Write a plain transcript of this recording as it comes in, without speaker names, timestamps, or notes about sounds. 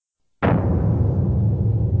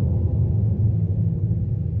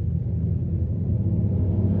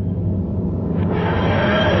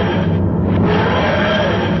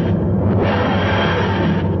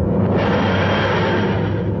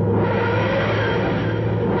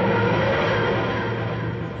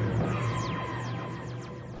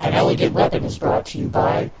Elegant Weapon is brought to you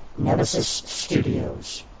by Nemesis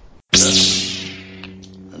Studios.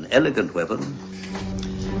 An elegant weapon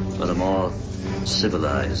for a more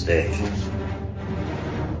civilized age.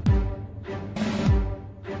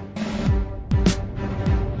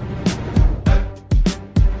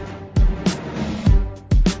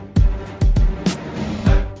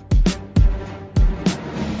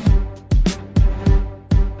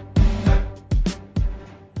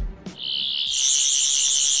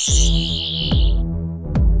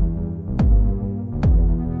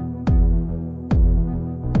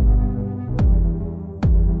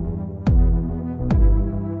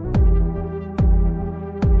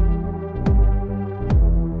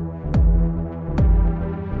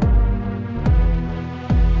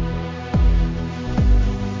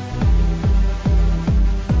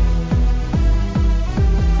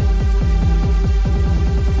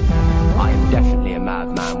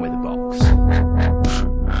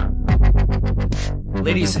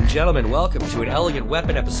 Ladies and gentlemen, welcome to An Elegant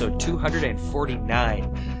Weapon, episode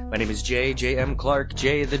 249. My name is J.M. Clark,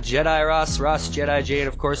 J the Jedi, Ross Jedi J, and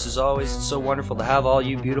of course, as always, it's so wonderful to have all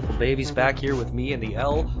you beautiful babies back here with me in the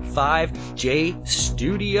L5J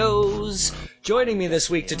Studios. Joining me this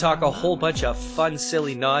week to talk a whole bunch of fun,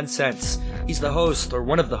 silly nonsense. He's the host, or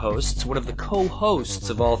one of the hosts, one of the co-hosts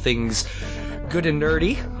of all things good and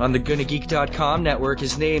nerdy on the GonnaGeek.com network.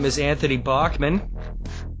 His name is Anthony Bachman.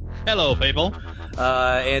 Hello, people.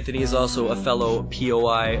 Anthony is also a fellow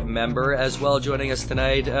POI member. As well, joining us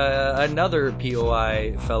tonight, another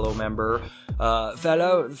POI fellow member.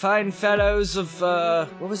 Fine fellows of,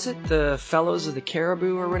 what was it? The Fellows of the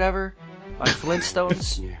Caribou or whatever? On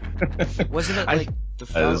Flintstones? Wasn't it like the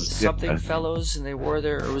Fellows, and they wore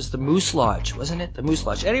their, or was the Moose Lodge, wasn't it? The Moose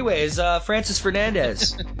Lodge. Anyways, Francis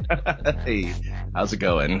Fernandez. Hey, how's it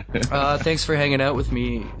going? Thanks for hanging out with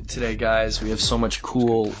me today, guys. We have so much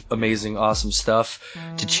cool, amazing, awesome stuff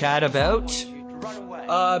to chat about.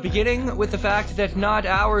 Beginning with the fact that not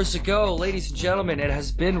hours ago, ladies and gentlemen, it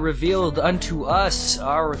has been revealed unto us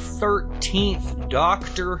our 13th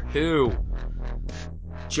Doctor Who,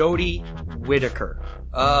 Jodie Whittaker.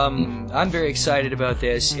 I'm very excited about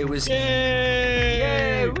this. It was...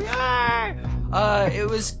 Yay! It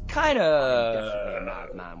was kind of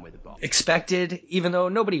expected, even though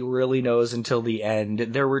nobody really knows until the end.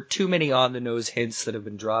 There were too many on-the-nose hints that have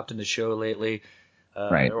been dropped in the show lately,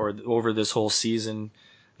 or over this whole season,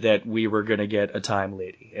 that we were going to get a Time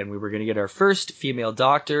Lady, and we were going to get our first female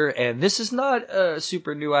Doctor, and this is not a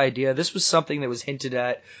super new idea. This was something that was hinted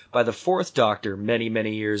at by the Fourth Doctor many,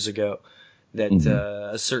 many years ago, that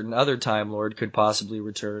a certain other Time Lord could possibly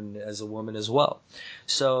return as a woman as well.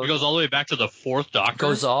 So it goes all the way back to the Fourth Doctor?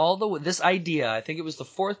 Goes all the way. This idea, I think it was the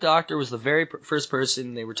Fourth Doctor was the very first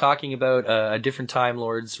person. They were talking about a different Time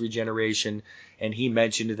Lord's regeneration, and he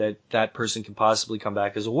mentioned that that person can possibly come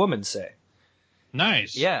back as a woman, say.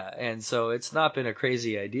 Nice. Yeah, and so it's not been a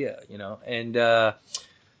crazy idea, you know. And,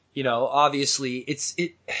 you know, obviously,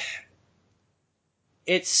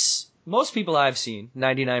 it's most people I've seen,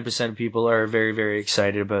 99% of people are very, very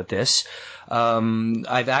excited about this.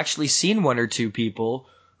 I've actually seen one or two people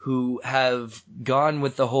who have gone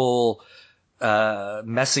with the whole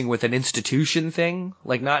messing with an institution thing.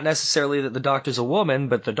 Like, not necessarily that the Doctor's a woman,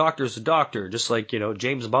 but the Doctor's a doctor. Just like, you know,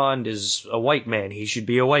 James Bond is a white man. He should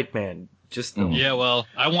be a white man. Just Yeah, well,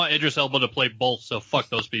 I want Idris Elba to play both, so fuck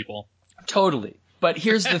those people. Totally. But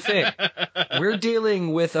here's the thing. We're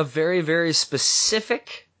dealing with a very, very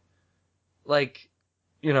specific, like,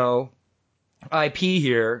 you know, IP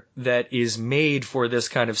here that is made for this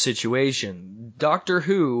kind of situation. Doctor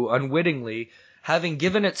Who, unwittingly, having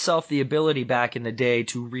given itself the ability back in the day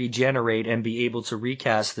to regenerate and be able to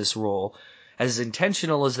recast this role, as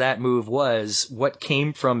intentional as that move was, what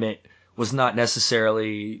came from it was not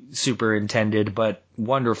necessarily super intended, but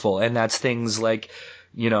wonderful. And that's things like,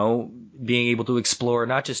 you know, being able to explore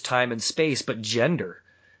not just time and space, but gender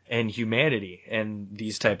and humanity and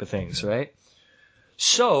these type of things, right?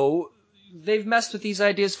 So they've messed with these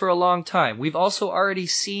ideas for a long time. We've also already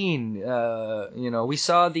seen, you know, we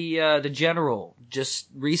saw the General just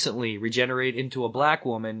recently regenerate into a black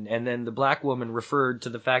woman, and then the black woman referred to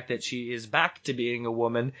the fact that she is back to being a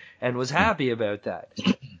woman and was happy about that.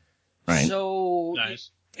 Right. So Nice.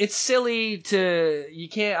 it's silly to,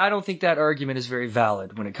 I don't think that argument is very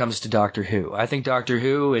valid when it comes to Doctor Who. I think Doctor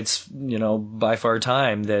Who, it's, you know, by far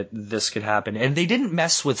time that this could happen. And they didn't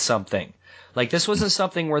mess with something. Like, this wasn't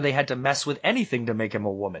something where they had to mess with anything to make him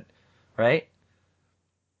a woman, right?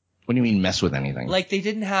 What do you mean mess with anything? Like, they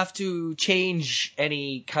didn't have to change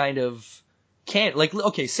any kind of like,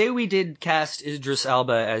 okay, say we did cast Idris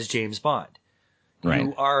Elba as James Bond. Right.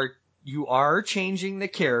 You are you are changing the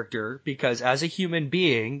character because as a human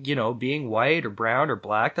being, being white or brown or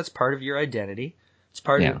black, that's part of your identity. It's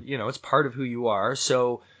part of, it's part of who you are.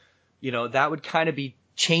 So, that would kind of be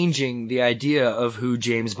changing the idea of who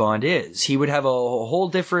James Bond is. He would have a whole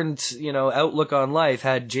different, outlook on life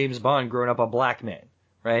had James Bond grown up a black man,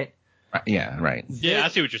 right? Yeah, right. Yeah, I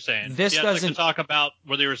see what you're saying. This it's doesn't like to talk about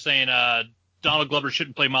where they were saying Donald Glover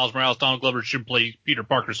shouldn't play Miles Morales, Donald Glover should play Peter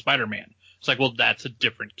Parker Spider-Man. It's like, well, that's a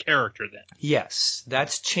different character then. Yes,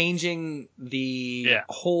 that's changing the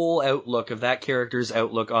whole outlook of that character's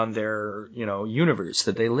outlook on their, universe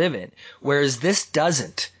that they live in. Whereas this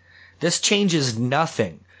doesn't. This changes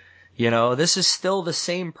nothing. This is still the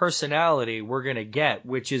same personality we're going to get,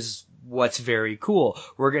 which is what's very cool.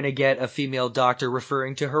 We're going to get a female doctor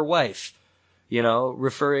referring to her wife,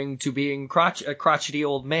 referring to being a crotchety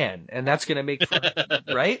old man. And that's going to make for,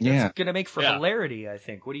 right? Yeah. That's going to make for hilarity, I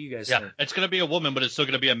think. What do you guys think? It's going to be a woman, but it's still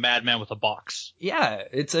going to be a madman with a box. Yeah,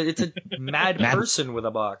 it's a mad person with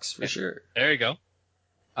a box, for sure. There you go.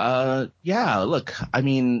 Look, I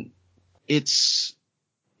mean, it's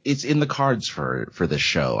in the cards for this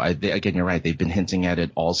show. Again, you're right. They've been hinting at it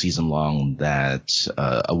all season long that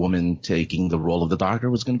a woman taking the role of the Doctor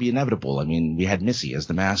was going to be inevitable. I mean, we had Missy as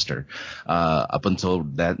the Master up until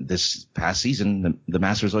this past season. The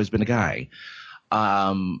Master's always been a guy.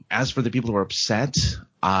 As for the people who are upset,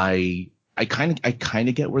 I kind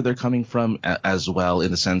of get where they're coming from as well, in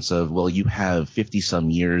the sense of, well, you have 50 some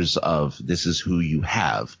years of this is who you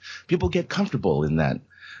have. People get comfortable in that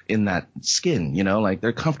skin, like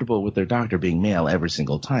they're comfortable with their doctor being male every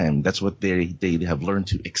single time. That's what they have learned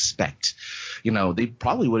to expect. They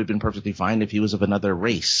probably would have been perfectly fine if he was of another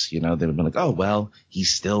race. They would have been like, oh, well,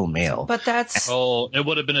 he's still male. But that's... Oh, it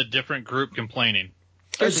would have been a different group complaining.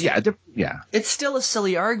 Yeah. It's still a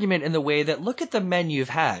silly argument in the way that look at the men you've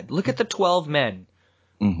had. Look at the 12 men.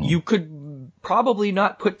 Mm-hmm. You could probably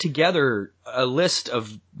not put together a list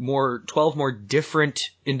of 12 more different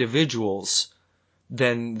individuals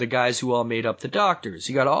than the guys who all made up the Doctors.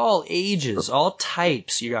 You got all ages, all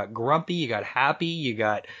types. You got grumpy, you got happy, you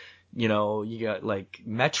got like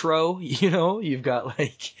Metro, you've got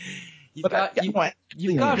like, you've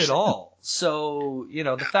got it all. So,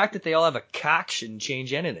 the fact that they all have a cock shouldn't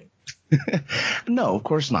change anything. No, of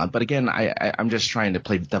course not. But again, I'm just trying to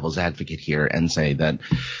play devil's advocate here and say that,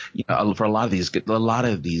 for a lot of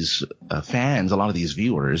these fans, a lot of these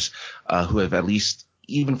viewers, who have at least,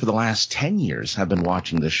 even for the last 10 years, have been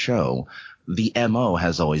watching this show, the MO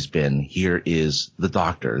has always been, here is the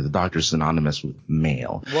Doctor. The Doctor's synonymous with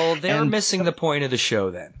male. Well, they're missing the point of the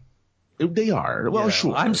show then. They are. Well,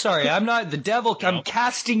 sure. I'm sorry. I'm not the devil. I'm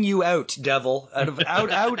casting you out, devil, out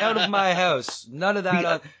of my house. None of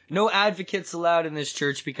that. No advocates allowed in this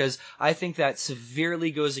church, because I think that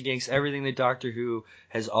severely goes against everything that Doctor Who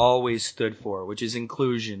has always stood for, which is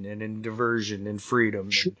inclusion and diversion and freedom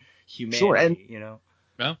and humanity. Sure, and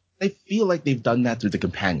Yeah. I feel like they've done that through the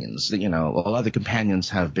companions. A lot of the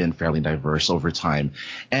companions have been fairly diverse over time.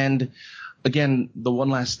 And again, the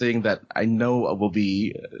one last thing that I know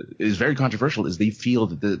is very controversial is they feel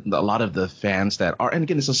that a lot of the fans that are, and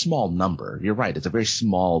again, it's a small number. You're right. It's a very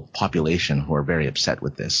small population who are very upset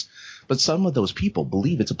with this. But some of those people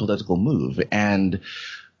believe it's a political move. And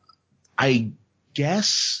I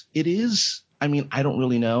guess it is. I mean, I don't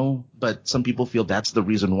really know, but some people feel that's the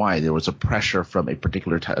reason why there was a pressure from a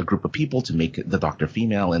particular group of people to make the Doctor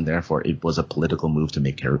female, and therefore it was a political move to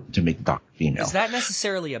make the Doctor female. Is that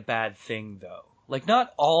necessarily a bad thing, though? Like,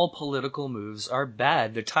 not all political moves are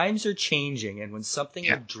bad. The times are changing, and when something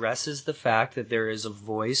addresses the fact that there is a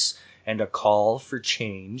voice and a call for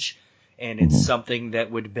change, and it's something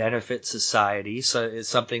that would benefit society, so it's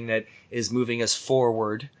something that is moving us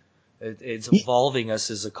forward, it's evolving us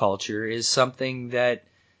as a culture, is something that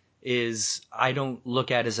is, I don't look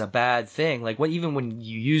at as a bad thing. Like, even when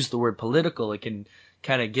you use the word political, it can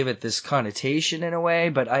kind of give it this connotation in a way,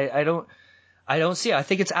 but I don't see it. I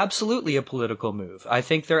think it's absolutely a political move. I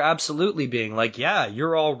think they're absolutely being like, yeah,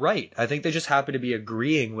 you're all right. I think they just happen to be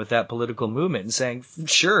agreeing with that political movement and saying,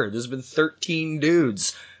 sure, there's been 13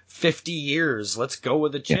 dudes, 50 years, let's go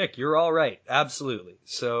with a chick. You're all right. Absolutely.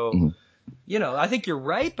 So, I think you're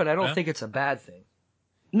right, but I don't think it's a bad thing.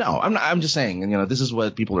 No, I'm not. I'm just saying, this is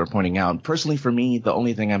what people are pointing out. Personally, for me, the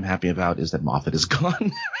only thing I'm happy about is that Moffat is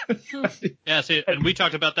gone. Yeah, see, and we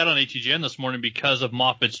talked about that on ATGN this morning because of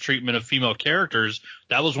Moffat's treatment of female characters.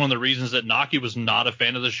 That was one of the reasons that Naki was not a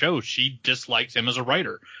fan of the show. She dislikes him as a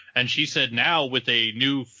writer. And she said now, with a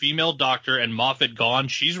new female Doctor and Moffat gone,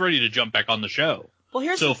 she's ready to jump back on the show.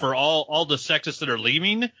 Well, so for all the sexists that are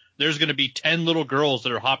leaving, there's going to be 10 little girls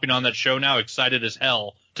that are hopping on that show now, excited as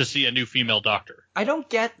hell, to see a new female Doctor. I don't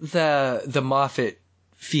get the Moffat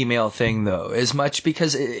female thing though as much,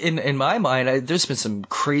 because in my mind there's been some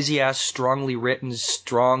crazy ass strongly written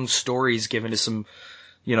strong stories given to some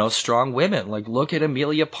strong women. Like look at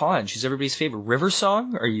Amelia Pond, she's everybody's favorite. River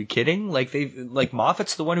Song, are you kidding? Like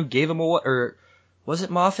Moffat's the one who gave him or was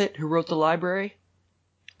it Moffat who wrote The Library?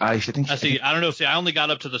 I think. I don't know. See, I only got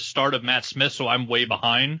up to the start of Matt Smith, so I'm way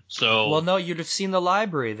behind. So. Well, no, you'd have seen The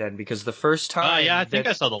Library then, because the first time. Yeah, I think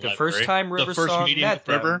I saw The Library. The first time River Song met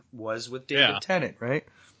them was with David Tennant, right?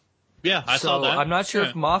 Yeah, I saw that. I'm not sure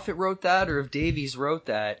if Moffat wrote that or if Davies wrote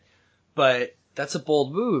that, but that's a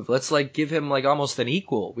bold move. Let's give him almost an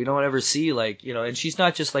equal. We don't ever see and she's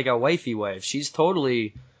not just a wifey wife. She's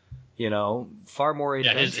totally, far more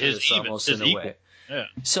adventurous almost in a way. Yeah.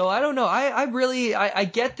 So I don't know. I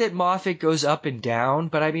get that Moffat goes up and down,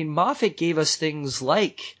 but I mean Moffat gave us things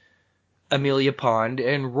like Amelia Pond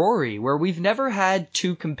and Rory, where we've never had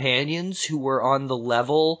two companions who were on the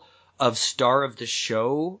level of star of the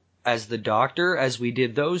show as the Doctor as we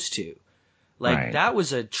did those two. Right. That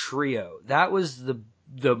was a trio. That was the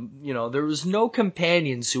there was no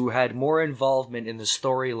companions who had more involvement in the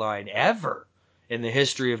storyline ever in the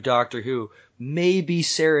history of Doctor Who. Maybe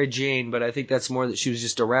Sarah Jane, but I think that's more that she was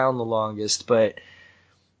just around the longest. But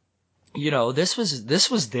this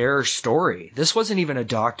was their story. This wasn't even a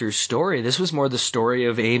Doctor's story. This was more the story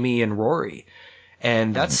of Amy and Rory.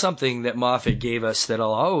 And that's something that Moffat gave us that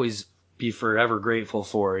I'll always be forever grateful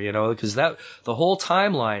for, because the whole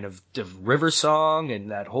timeline of River Song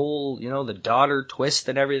and that whole, the daughter twist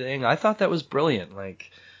and everything, I thought that was brilliant.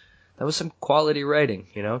 That was some quality writing,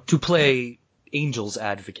 to play Angel's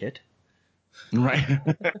advocate. Right.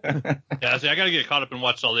 Yeah, see, I got to get caught up and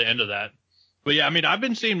watch all the end of that. But yeah, I mean, I've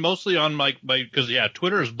been seeing mostly on because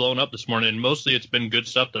Twitter has blown up this morning, and mostly it's been good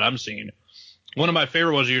stuff that I'm seeing. One of my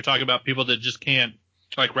favorite ones, you're talking about people that just can't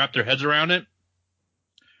wrap their heads around it.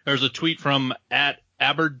 There's a tweet from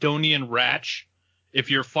 @Aberdonian Ratch. If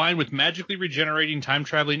you're fine with magically regenerating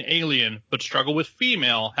time-traveling alien but struggle with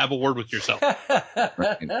female, have a word with yourself.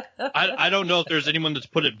 I don't know if there's anyone that's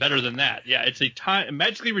put it better than that. Yeah, it's a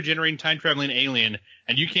magically regenerating time-traveling alien,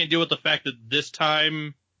 and you can't deal with the fact that this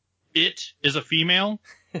time it is a female?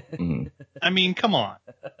 I mean, come on.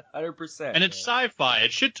 100%. And it's sci-fi.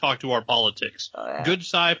 It should talk to our politics. Oh, yeah. Good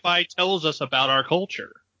sci-fi tells us about our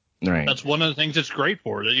culture. Right. That's one of the things it's great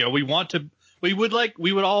for. We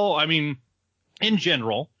would all, I mean, in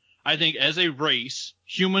general, I think as a race,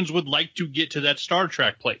 humans would like to get to that Star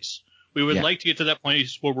Trek place. We would like to get to that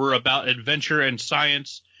place where we're about adventure and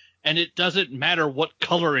science, and it doesn't matter what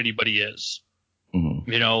color anybody is.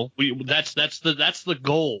 Mm-hmm. That's the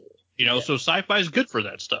goal. So sci-fi is good for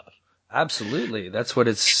that stuff. Absolutely. That's what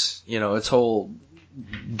its whole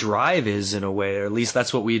drive is, in a way, or at least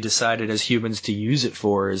that's what we decided as humans to use it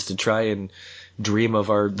for, is to try and dream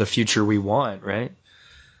of the future we want, right?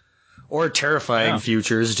 Or terrifying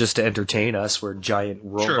futures just to entertain us, where giant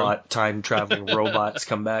robot time-traveling robots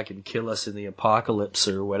come back and kill us in the apocalypse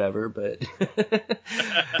or whatever. But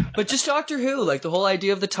but just Doctor Who, the whole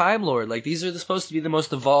idea of the Time Lord, these are supposed to be the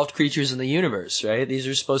most evolved creatures in the universe, right? These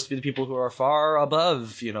are supposed to be the people who are far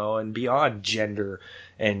above, and beyond gender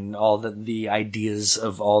and all the ideas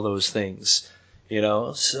of all those things,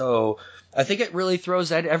 So I think it really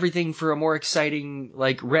throws out everything for a more exciting,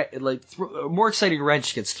 a more exciting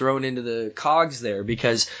wrench gets thrown into the cogs there.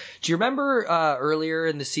 Because do you remember earlier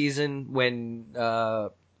in the season when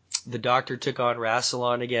the Doctor took on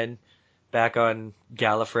Rassilon again, back on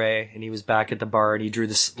Gallifrey, and he was back at the bar and he drew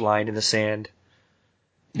this line in the sand?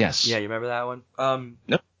 Yes. Yeah, you remember that one?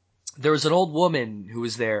 Nope. There was an old woman who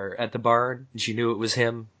was there at the barn, and she knew it was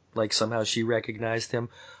him. Somehow she recognized him.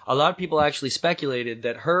 A lot of people actually speculated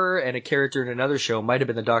that her and a character in another show might have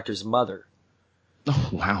been the Doctor's mother. Oh,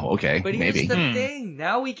 wow. Okay. But maybe. here's the thing.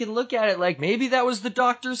 Now we can look at it maybe that was the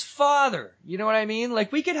Doctor's father. You know what I mean?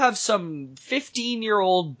 We could have some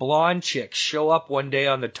 15-year-old blonde chick show up one day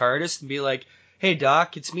on the TARDIS and be like, "Hey,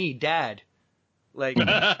 Doc, it's me, Dad." There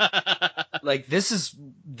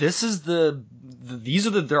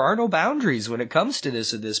are no boundaries when it comes to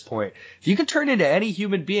this at this point. If you can turn into any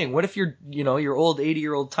human being, what if your old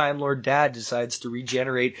 80-year-old Time Lord dad decides to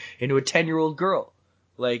regenerate into a 10-year-old girl?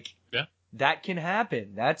 That can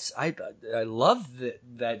happen. I love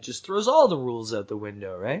that just throws all the rules out the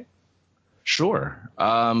window, right? Sure.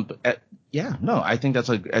 I think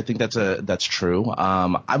that's true.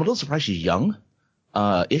 I'm a little surprised she's young.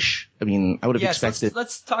 Ish. I mean, I would have expected.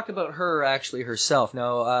 Let's talk about her actually herself.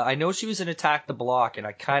 Now, I know she was in Attack the Block, and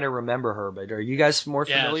I kind of remember her. But are you guys more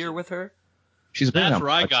familiar with her? She's been That's on where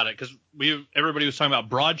I much- got it, because everybody was talking about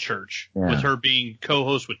Broadchurch Yeah. with her being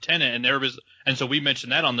co-host with Tennant, and so we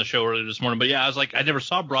mentioned that on the show earlier this morning. But yeah, I was like, I never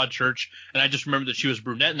saw Broadchurch, and I just remembered that she was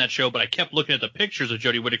brunette in that show. But I kept looking at the pictures of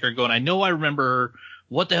Jodie Whittaker and going, I know I remember her.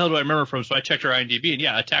 What the hell do I remember from? So I checked her IMDb, and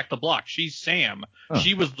yeah, Attack the Block. She's Sam. Huh.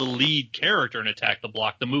 She was the lead character in Attack the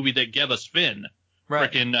Block, the movie that gave us Finn,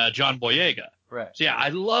 Right. frickin' John Boyega. Right. So yeah, I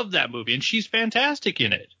love that movie, and she's fantastic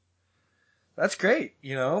in it. That's great.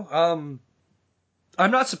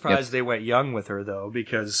 I'm not surprised they went young with her though,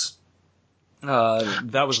 because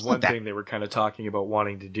that was one thing they were kind of talking about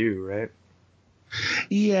wanting to do, right?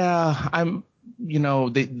 Yeah,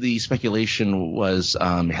 the speculation was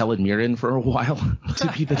Helen Mirren for a while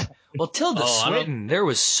to be the. Well, Tilda Oh, I don't- Swinton. There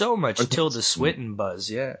was so much Or Tilda Swinton buzz.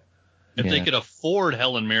 Yeah. If they Yeah. could afford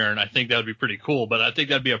Helen Mirren, I think that would be pretty cool. But I think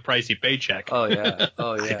that'd be a pricey paycheck. Oh yeah.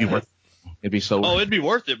 Oh yeah. It'd be worth. It'd be so. Oh, it'd be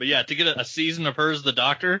worth it. But yeah, to get a season of her as the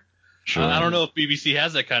Doctor, sure. I don't know if BBC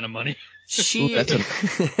has that kind of money. She Ooh,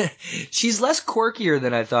 she's less quirkier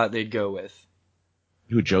than I thought they'd go with.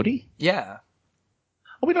 Who, Jodie? Yeah.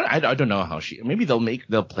 Oh, I don't know how she. Maybe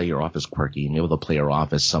they'll play her off as quirky. Maybe they'll play her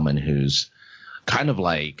off as someone who's kind of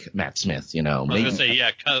like Matt Smith. I was Maybe, gonna say,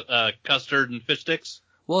 yeah, custard and fish sticks.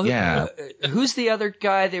 Well, Yeah. who's the other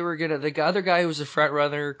guy the other guy who was a front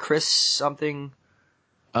runner, Chris something?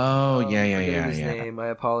 Oh yeah, I forget his yeah. name. I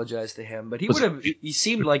apologize to him, but he Was would have. He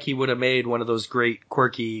seemed like he would have made one of those great,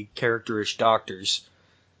 quirky, characterish doctors.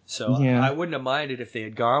 So Yeah. I wouldn't have minded if they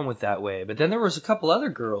had gone with that way. But then there was a couple other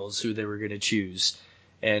girls who they were going to choose,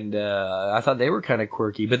 and I thought they were kind of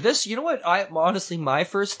quirky. But this, you know what? Honestly, my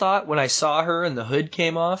first thought when I saw her and the hood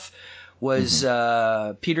came off was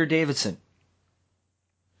Peter Davidson.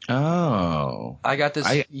 Oh, I got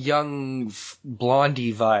this young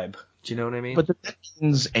blondie vibe. Do you know what I mean? but that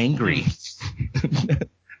means angry.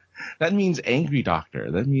 That means angry doctor.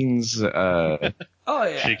 That means oh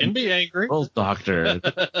yeah. She can be angry. world doctor.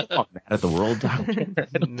 Mad at the world doctor.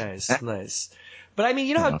 Nice. But I mean,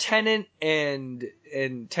 you know how Tennant and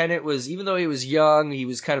Tennant was, even though he was young, he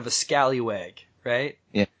was kind of a scallywag, right?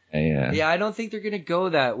 Yeah. Yeah, I don't think they're gonna go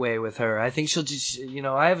that way with her. I think she'll just,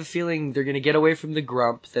 I have a feeling they're gonna get away from the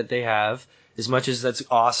grump that they have, as much as that's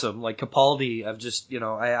awesome. Like Capaldi,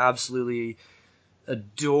 I absolutely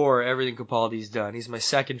adore everything Capaldi's done. He's my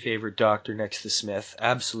second favorite Doctor next to Smith,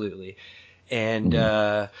 absolutely. And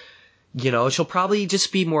she'll probably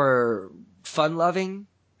just be more fun-loving.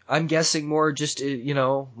 I'm guessing more just,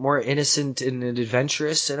 more innocent and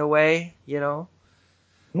adventurous in a way,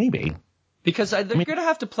 Maybe. Because they're going to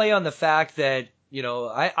have to play on the fact that,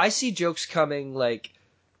 I see jokes coming like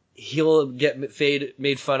he'll get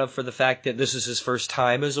made fun of for the fact that this is his first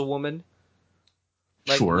time as a woman.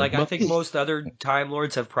 Sure. I think most other Time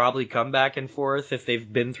Lords have probably come back and forth if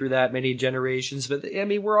they've been through that many generations. But, I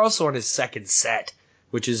mean, we're also on his second set,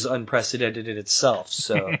 which is unprecedented in itself.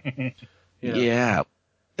 So, Yeah.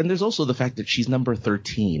 And there's also the fact that she's number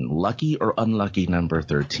 13, lucky or unlucky number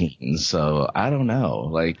 13. So I don't know.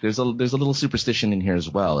 Like there's a little superstition in here as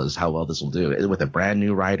well as how well this will do with a brand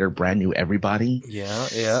new writer, brand new everybody.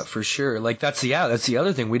 Yeah, for sure. Like that's the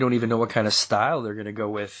other thing. We don't even know what kind of style they're going to go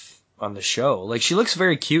with on the show. Like she looks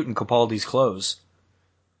very cute in Capaldi's clothes.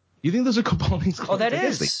 You think those are Capaldi's clothes? Oh, that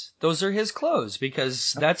is. Those are his clothes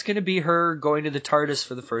because that's going to be her going to the TARDIS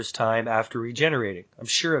for the first time after regenerating. I'm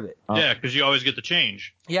sure of it. Yeah, because you always get the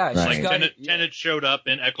change. Yeah, Right. she's Like got Tennant showed up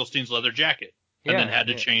in Eccleston's leather jacket and then had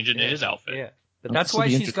to change into his outfit. Yeah. But that's why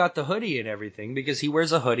she's got the hoodie and everything, because he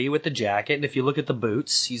wears a hoodie with the jacket, and if you look at the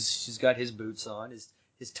boots, she's got his boots on,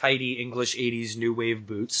 his tidy English 80s new wave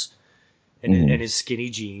boots, and his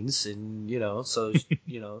skinny jeans, and so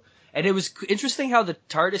and it was interesting how the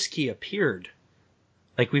TARDIS key appeared.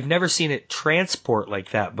 Like we've never seen it transport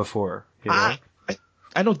like that before. I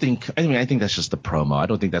don't think. I mean, I think that's just the promo. I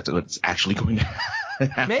don't think that's what's actually going to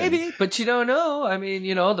happen. Maybe, but you don't know. I mean,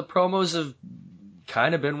 the promos have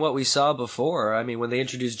kind of been what we saw before. I mean, when they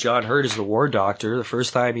introduced John Hurt as the War Doctor, the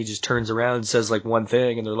first time he just turns around and says like one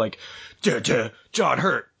thing, and they're like, "Duh, John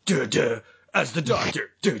Hurt, as the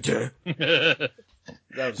Doctor,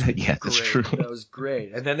 That was Yeah, that's great. true. That was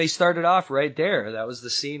great. And then they started off right there. That was the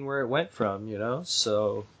scene where it went from,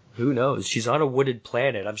 So who knows? She's on a wooded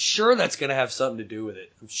planet. I'm sure that's going to have something to do with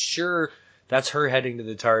it. I'm sure that's her heading to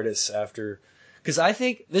the TARDIS after. Because I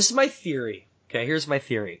think this is my theory. Okay, here's my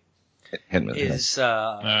theory. Is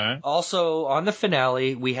also on the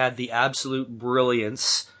finale we had the absolute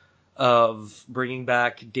brilliance of bringing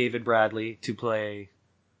back David Bradley to play.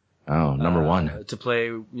 Oh, number one. To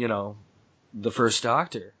play, the first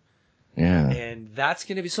Doctor. Yeah. And that's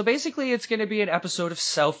going to be, so basically it's going to be an episode of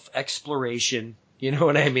self-exploration, You know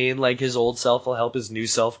what I mean? Like, his old self will help his new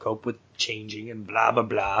self cope with changing and blah, blah,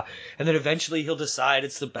 blah. And then eventually he'll decide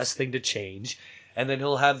it's the best thing to change. And then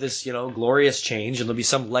he'll have this, glorious change, and there'll be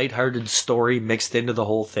some lighthearted story mixed into the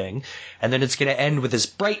whole thing. And then it's going to end with this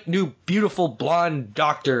bright, new, beautiful, blonde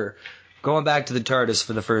doctor going back to the TARDIS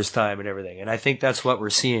for the first time and everything. And I think that's what we're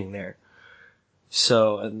seeing there.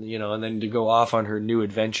 So, and then to go off on her new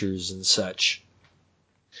adventures and such.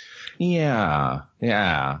 Yeah.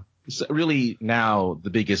 So really, now the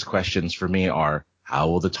biggest questions for me are, how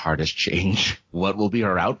will the TARDIS change? What will be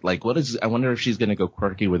her I wonder if she's going to go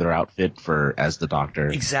quirky with her outfit as the Doctor.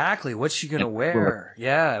 Exactly. What's she going to wear?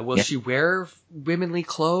 Will she wear womanly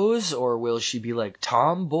clothes, or will she be like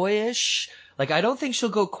tomboyish? Like, I don't think she'll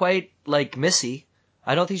go quite like Missy.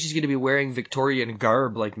 I don't think she's going to be wearing Victorian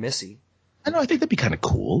garb like Missy. I know. I think that'd be kind of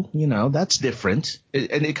cool. That's different.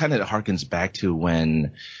 And it kind of harkens back to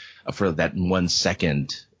when, for that 1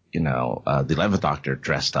 second, the 11th Doctor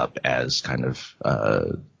dressed up as kind of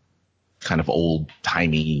old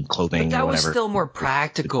timey clothing. But that or whatever. was still more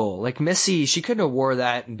practical. Like Missy, she couldn't have wore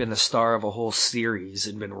that and been the star of a whole series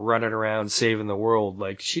and been running around saving the world.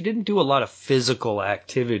 Like, she didn't do a lot of physical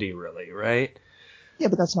activity, really, right? Yeah,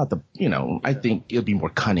 but that's not I think it'll be more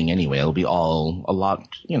cunning anyway. It'll be all a lot,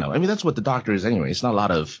 that's what the Doctor is anyway. It's not a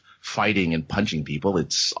lot of fighting and punching people.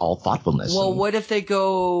 It's all thoughtfulness. Well, what if they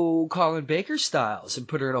go Colin Baker styles and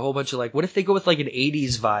put her in a whole bunch of what if they go with an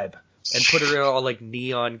 80s vibe and put her in all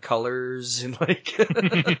neon colors and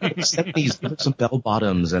 70s, some bell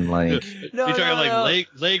bottoms and You're talking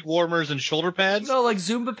leg warmers and shoulder pads? No, like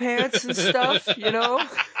Zumba pants and stuff,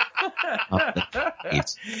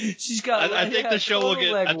 She's got. I think the show will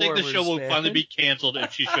finally be canceled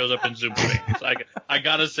if she shows up in Zumba pants. I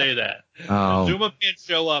gotta say that. Oh. If Zumba pants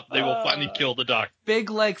show up, they will finally kill the Doctor. Big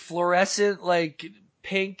fluorescent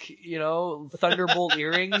pink, Thunderbolt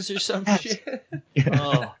earrings or some shit.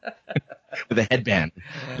 Oh. With a headband,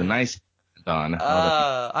 with a nice on.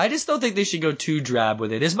 I just don't think they should go too drab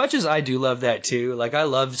with it. As much as I do love that too. I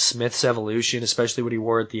love Smith's evolution, especially what he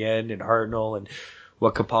wore at the end, and Hartnell, and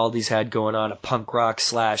what Capaldi's had going on, a punk rock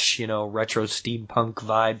 / retro steampunk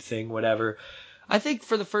vibe thing, whatever. I think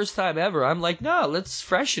for the first time ever, I'm no, let's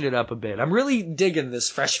freshen it up a bit. I'm really digging this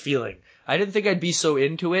fresh feeling. I didn't think I'd be so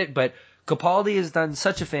into it, but Capaldi has done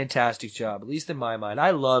such a fantastic job, at least in my mind.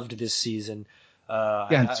 I loved this season.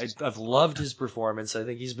 I've loved his performance. I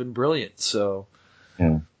think he's been brilliant. So, I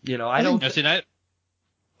don't.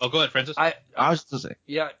 Oh, go ahead, Francis. I was just saying.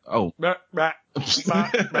 Yeah. Oh. Go on.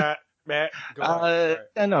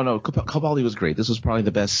 No. Capaldi was great. This was probably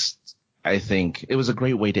the best. I think it was a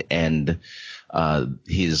great way to end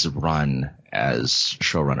his run as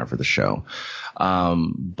showrunner for the show.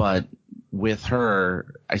 But with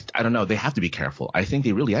her, I don't know. They have to be careful. I think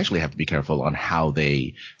they really actually have to be careful on how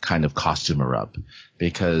they kind of costume her up,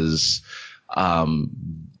 because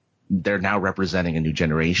they're now representing a new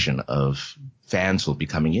generation of fans who'll be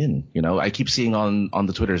coming in. I keep seeing on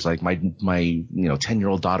the Twitters my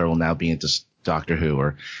 10-year-old daughter will now be into Doctor Who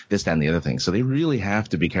or this, that, and the other thing. So they really have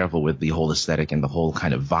to be careful with the whole aesthetic and the whole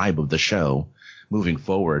kind of vibe of the show moving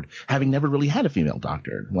forward, having never really had a female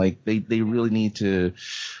Doctor. They really need to.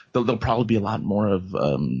 There'll probably be a lot more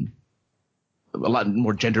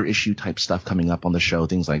gender issue type stuff coming up on the show,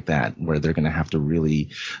 things like that, where they're going to have to really,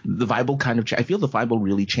 the vibe will kind of, I feel the vibe will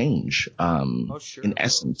really change, in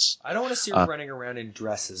essence. I don't want to see her running around in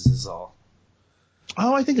dresses is all.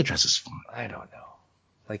 Oh, I think a dress is fine. I don't know.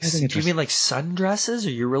 Do you mean sundresses, or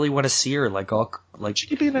you really want to see her she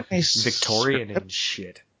could be in a nice Victorian skirt. and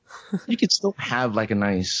shit? You could still have a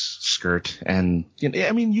nice skirt, and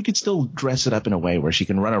you could still dress it up in a way where she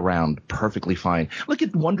can run around perfectly fine. Look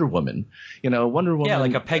at Wonder Woman. Wonder Woman. Yeah,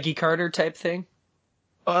 like a Peggy Carter type thing.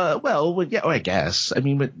 I guess.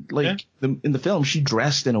 In the film, she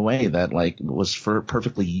dressed in a way that was for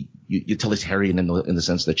perfectly utilitarian in the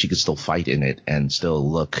sense that she could still fight in it and still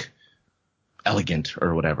look elegant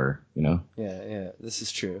or whatever. Yeah. This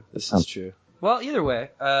is true. Well, either way,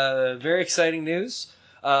 very exciting news.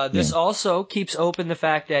 This also keeps open the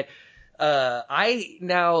fact that the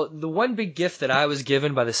one big gift that I was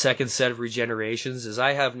given by the second set of regenerations is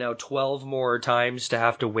I have now 12 more times to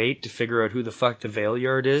have to wait to figure out who the fuck the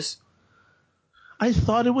Valeyard is. I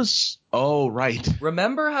thought it was... Oh, right.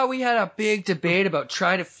 Remember how we had a big debate about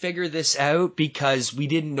trying to figure this out because we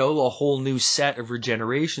didn't know a whole new set of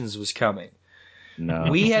regenerations was coming?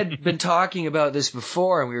 No. We had been talking about this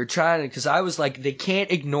before, and we were trying to, because I was like, they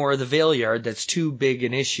can't ignore the Valeyard. That's too big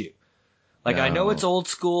an issue. Like, I know it's old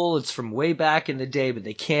school, it's from way back in the day, but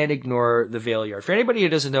they can't ignore the Valeyard. For anybody who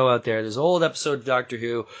doesn't know out there, there's an old episode of Doctor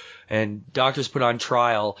Who, and Doctor's put on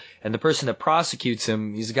trial, and the person that prosecutes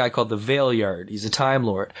him, he's a guy called the Valeyard. He's a Time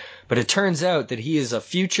Lord. But it turns out that he is a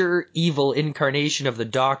future evil incarnation of the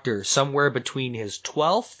Doctor, somewhere between his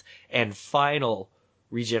 12th and final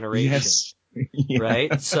regeneration. Yes. Yeah.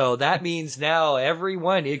 Right? So that means now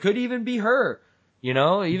everyone, it could even be her. You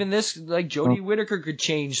know, even this, like, Jodie Whittaker could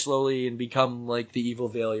change slowly and become, like, the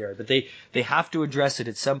evil Valeyard. But they have to address it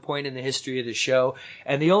at some point in the history of the show.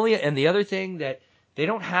 And the other thing that they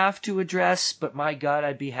don't have to address, but my God,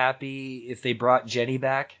 I'd be happy if they brought Jenny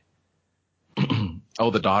back.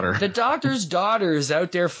 Oh, the daughter. The Doctor's daughter is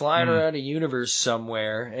out there flying around a universe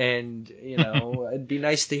somewhere. And, you know, it'd be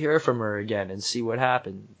nice to hear from her again and see what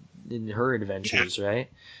happened in her adventures, right?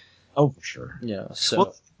 Oh, for sure. Yeah, so...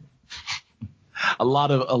 Well, a lot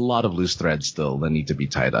of loose threads still that need to be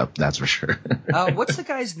tied up. That's for sure. What's the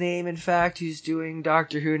guy's name? In fact, who's doing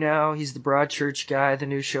Doctor Who now? He's the Broadchurch guy, the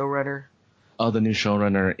new showrunner. Oh, the new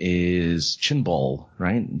showrunner is Chinball,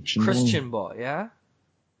 right? Chris Chinball, yeah.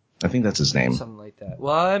 I think that's his name. Something like that.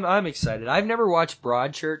 Well, I'm excited. I've never watched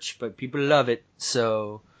Broadchurch, but people love it,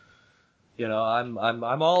 so you know,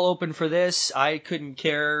 I'm all open for this. I couldn't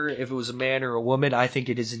care if it was a man or a woman. I think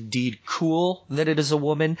it is indeed cool that it is a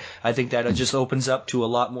woman. I think that it just opens up to a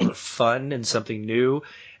lot more fun and something new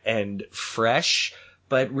and fresh.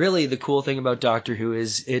 But really, the cool thing about Doctor Who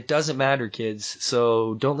is it doesn't matter, kids.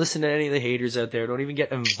 So don't listen to any of the haters out there. Don't even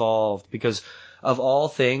get involved, because of all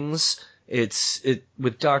things,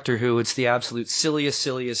 with Doctor Who, it's the absolute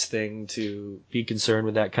silliest thing to be concerned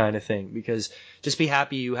with that kind of thing. Because just be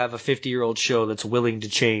happy you have a 50-year-old show that's willing to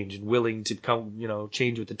change and willing to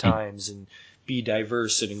change with the times and be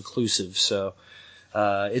diverse and inclusive. So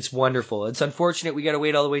it's wonderful. It's unfortunate we got to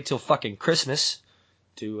wait all the way till fucking Christmas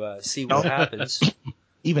to see what happens.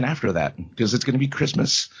 Even after that, because it's going to be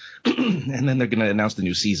Christmas, and then they're going to announce the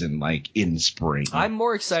new season like in spring. I'm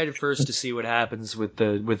more excited first to see what happens with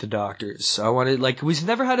the Doctors. I wanted, like, we've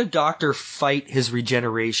never had a Doctor fight his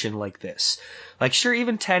regeneration like this. Like, sure,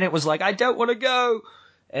 even Tennant was like, I don't want to go,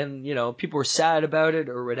 and you know, people were sad about it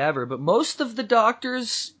or whatever. But most of the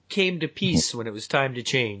Doctors came to peace when it was time to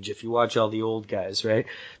change. If you watch all the old guys, right?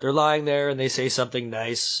 They're lying there and they say something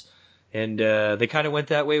nice. And they kind of went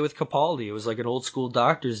that way with Capaldi. It was like an old school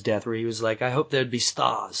Doctor's death where he was like, I hope there'd be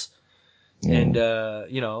stars. And,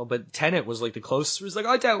 but Tennant was like the closest. He was like,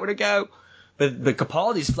 I don't want to go. But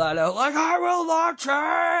Capaldi's flat out like, I will not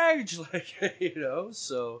change. Like,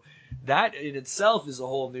 so that in itself is a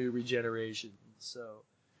whole new regeneration. So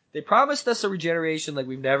they promised us a regeneration like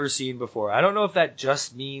we've never seen before. I don't know if that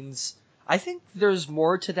just means, I think there's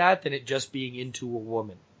more to that than it just being into a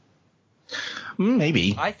woman.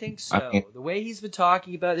 Maybe. I think so. The way he's been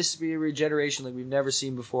talking about this to be a regeneration like we've never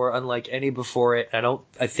seen before, unlike any before it.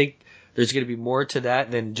 I think there's going to be more to that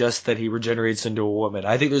than just that he regenerates into a woman.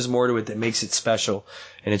 I think there's more to it that makes it special,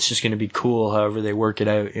 and it's just going to be cool however they work it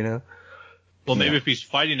out, you know? Well, maybe if he's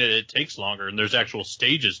fighting it, it takes longer, and there's actual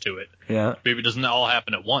stages to it. Yeah. Maybe it doesn't all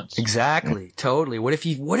happen at once. Exactly. Totally. What if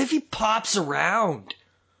he pops around?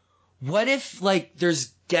 What if, like,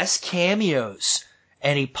 there's guest cameos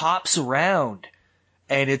and he pops around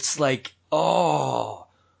and it's like, oh,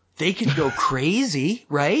 they could go crazy,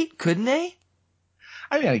 right? Couldn't they?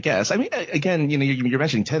 I mean, I guess. I mean, again, you're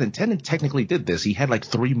mentioning Tennant. Tennant technically did this. He had like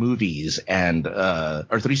 3 movies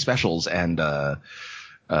or 3 specials and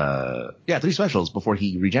 3 specials before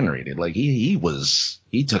he regenerated. Like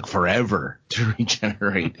he took forever to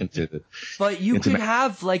regenerate into. But you could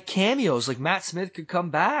have like cameos, like Matt Smith could come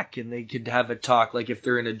back and they could have a talk, like if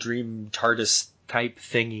they're in a dream TARDIS type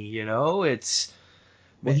thingy, it's.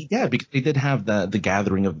 Well, yeah, because they did have the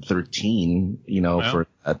gathering of 13,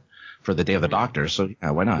 for the Day of the Doctor. So yeah,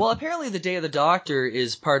 why not? Well, apparently the Day of the Doctor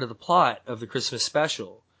is part of the plot of the Christmas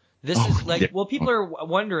special. This is like, well, people are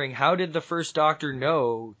wondering, how did the first Doctor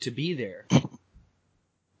know to be there?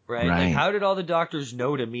 Right? Like, how did all the Doctors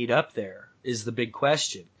know to meet up there is the big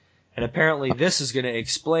question. And apparently this is going to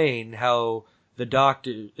explain how the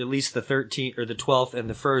Doctor, at least the 13th or the 12th and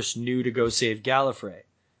the 1st, knew to go save Gallifrey.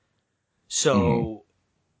 So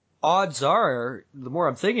odds are, the more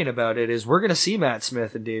I'm thinking about it, is we're going to see Matt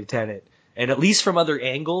Smith and Dave Tennant. And at least from other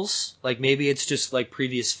angles, like maybe it's just like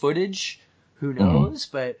previous footage, who knows?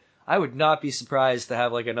 But I would not be surprised to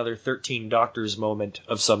have like another 13 Doctors moment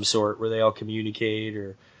of some sort where they all communicate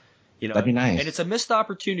or, That'd be nice. And it's a missed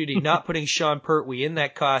opportunity not putting Sean Pertwee in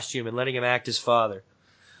that costume and letting him act his father.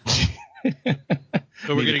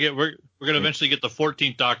 So we're gonna eventually get the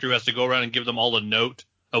 14th Doctor who has to go around and give them all a note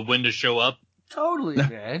of when to show up. Totally,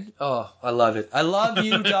 man. Oh, I love it. I love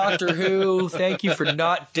you, Doctor Who. Thank you for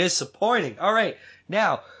not disappointing. All right.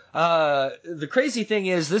 Now, the crazy thing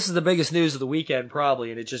is, this is the biggest news of the weekend,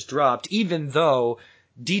 probably, and it just dropped, even though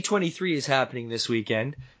D23 is happening this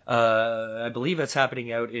weekend. I believe it's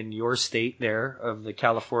happening out in your state there of the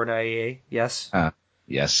California, yes?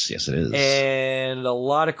 Yes, it is. And a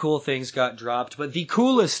lot of cool things got dropped, but the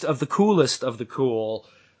coolest of the coolest of the cool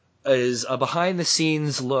is a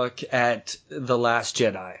behind-the-scenes look at The Last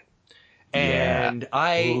Jedi. And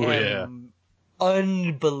I am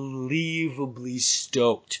unbelievably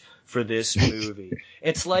stoked for this movie.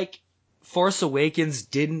 It's like Force Awakens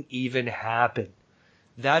didn't even happen.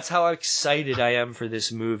 That's how excited I am for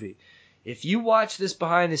this movie. If you watch this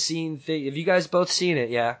behind-the-scenes thing, have you guys both seen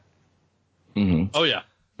it, yeah? Mm-hmm. Oh, yeah.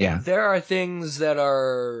 Yeah. There are things that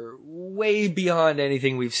are way beyond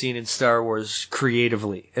anything we've seen in Star Wars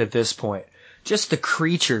creatively at this point. Just the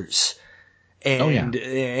creatures and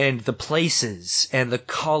the places and the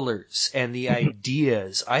colors and the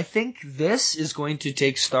ideas. I think this is going to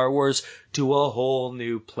take Star Wars to a whole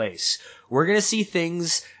new place. We're going to see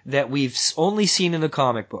things that we've only seen in the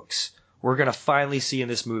comic books. We're going to finally see in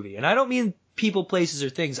this movie. And I don't mean people, places, or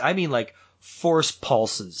things. I mean like force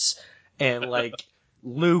pulses and like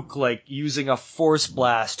Luke like using a force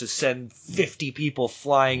blast to send 50 people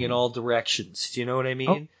flying in all directions. Do you know what I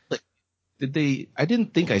mean? Oh, did they? I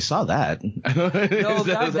didn't think I saw that. No,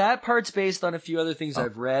 that part's based on a few other things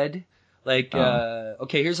I've read. Like,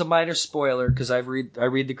 okay, here's a minor spoiler because I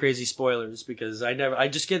read the crazy spoilers because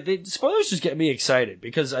spoilers just get me excited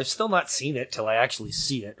because I've still not seen it till I actually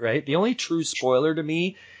see it. Right? The only true spoiler to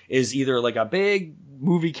me is either like a big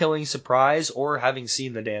movie killing surprise or having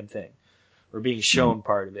seen the damn thing. Or being shown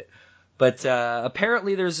part of it. But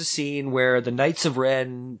apparently there's a scene where the Knights of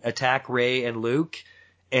Ren attack Rey and Luke,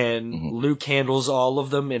 and Luke handles all of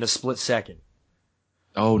them in a split second.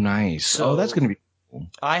 Oh, nice. So that's going to be cool.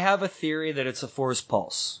 I have a theory that it's a force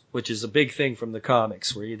pulse, which is a big thing from the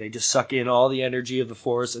comics, where they just suck in all the energy of the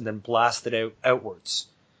force and then blast it outwards.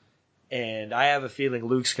 And I have a feeling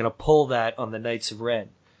Luke's going to pull that on the Knights of Ren.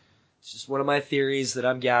 It's just one of my theories that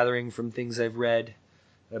I'm gathering from things I've read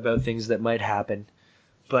about things that might happen.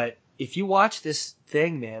 But if you watch this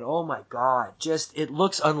thing, man, oh my god, it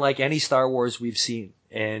looks unlike any Star Wars we've seen.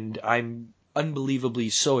 And I'm unbelievably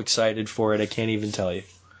so excited for it, I can't even tell you.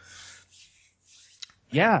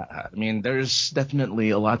 Yeah, I mean, there's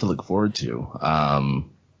definitely a lot to look forward to.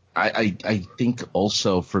 I think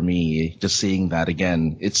also for me, just seeing that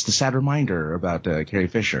again, it's the sad reminder about Carrie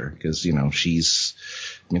Fisher because this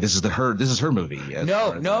is her movie.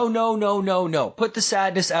 No. Put the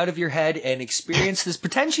sadness out of your head and experience this.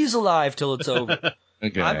 Pretend she's alive till it's over.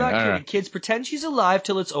 Okay, I'm not kidding, right. kids. Pretend she's alive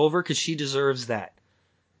till it's over because she deserves that.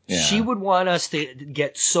 Yeah. She would want us to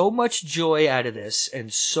get so much joy out of this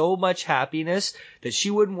and so much happiness that she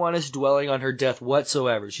wouldn't want us dwelling on her death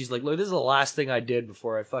whatsoever. She's like, look, this is the last thing I did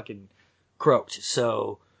before I fucking croaked.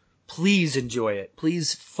 So please enjoy it.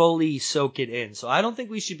 Please fully soak it in. So I don't think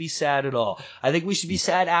we should be sad at all. I think we should be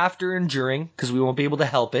sad after and during because we won't be able to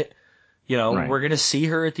help it. You know, Right. We're going to see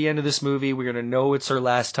her at the end of this movie. We're going to know it's her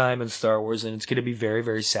last time in Star Wars and it's going to be very,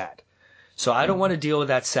 very sad. So I don't want to deal with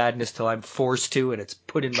that sadness till I'm forced to and it's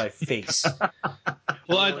put in my face.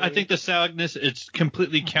 Well, I think the sadness it's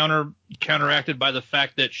completely counteracted by the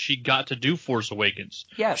fact that she got to do Force Awakens.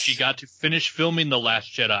 Yes. She got to finish filming The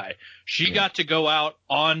Last Jedi. She got to go out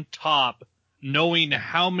on top knowing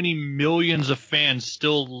how many millions of fans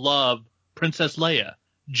still love Princess Leia,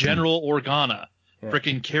 General Organa,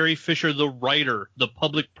 freaking Carrie Fisher, the writer, the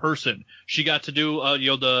public person. She got to do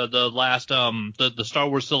the last the Star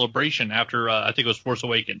Wars celebration after I think it was Force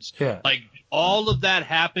Awakens. Yeah. Like all of that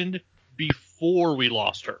happened before we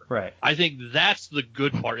lost her. Right. I think that's the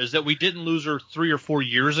good part is that we didn't lose her 3 or 4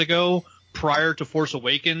 years ago prior to Force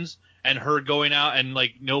Awakens and her going out and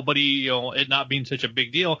like nobody, it not being such a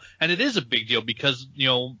big deal. And it is a big deal because,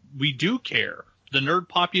 we do care. The nerd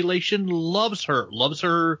population loves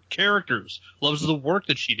her characters, loves the work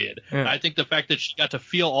that she did. Yeah. And I think the fact that she got to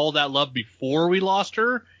feel all that love before we lost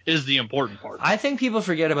her is the important part. I think people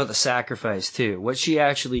forget about the sacrifice too, what she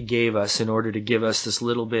actually gave us in order to give us this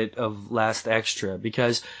little bit of last extra,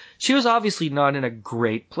 because she was obviously not in a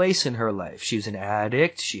great place in her life. She was an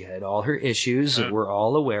addict. She had all her issues that we're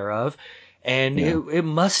all aware of. And it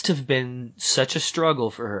must have been such a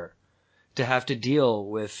struggle for her to have to deal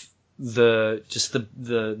with the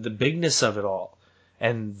bigness of it all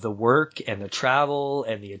and the work and the travel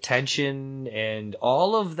and the attention and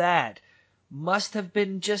all of that must have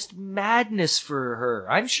been just madness for her.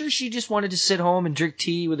 I'm sure she just wanted to sit home and drink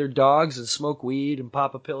tea with her dogs and smoke weed and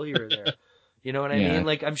pop a pill here or there. You know what I Yeah. mean?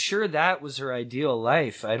 Like, I'm sure that was her ideal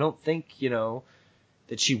life. I don't think,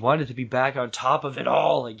 that she wanted to be back on top of it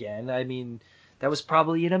all again. I mean, that was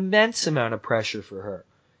probably an immense amount of pressure for her.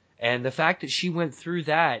 And the fact that she went through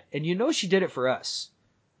that, and she did it for us.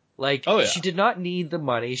 Like, Oh, yeah. she did not need the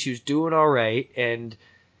money. She was doing all right. And,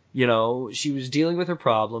 she was dealing with her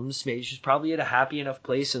problems. Maybe she was probably at a happy enough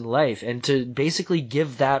place in life. And to basically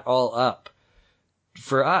give that all up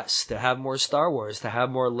for us, to have more Star Wars, to have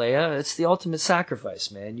more Leia, it's the ultimate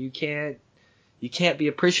sacrifice, man. You can't be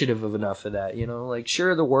appreciative of enough of that, Like,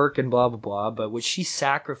 sure, the work and blah, blah, blah, but what she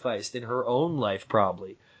sacrificed in her own life,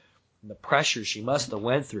 probably, and the pressure she must have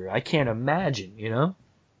went through, I can't imagine,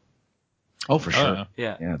 Oh, for sure.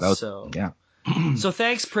 Yeah. Yeah. That was, so, yeah. So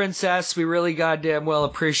thanks, Princess. We really goddamn well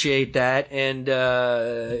appreciate that, and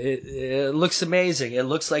it looks amazing. It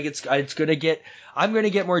looks like it's gonna get. I'm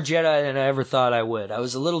gonna get more Jedi than I ever thought I would. I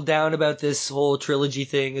was a little down about this whole trilogy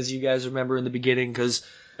thing, as you guys remember in the beginning, because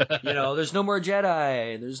there's no more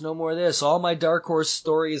Jedi, there's no more this. All my Dark Horse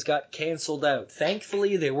stories got canceled out.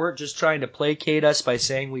 Thankfully, they weren't just trying to placate us by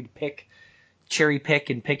saying we'd cherry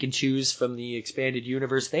pick and choose from the expanded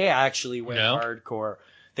universe. They actually went hardcore.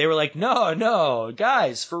 They were like, no,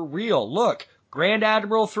 guys, for real. Look, Grand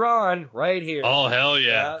Admiral Thrawn right here. Oh, hell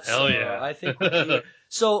yeah. So I think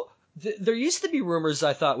there used to be rumors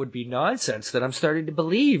I thought would be nonsense that I'm starting to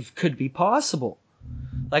believe could be possible.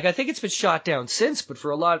 Like, I think it's been shot down since, but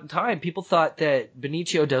for a lot of time, people thought that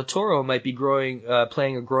Benicio del Toro might be playing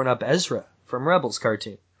a grown-up Ezra from Rebels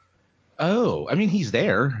cartoon. Oh, I mean, he's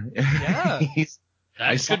there. Yeah.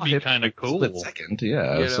 I That could be kind of cool. Split second,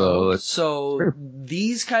 yeah. So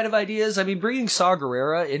these kind of ideas, I mean, bringing Saw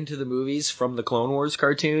Gerrera into the movies from the Clone Wars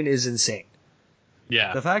cartoon is insane.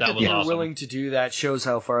 Yeah, The fact that they're awesome. willing to do that shows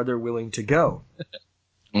how far they're willing to go.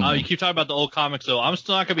 You keep talking about the old comics, though. I'm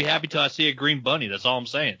still not going to be happy till I see a green bunny. That's all I'm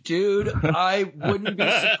saying. Dude, I wouldn't be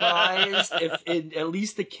surprised if in at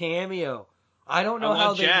least a cameo. I don't know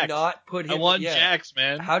how they not put him. I want Jax,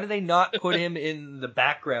 man. How do they not put him in the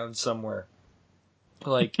background somewhere?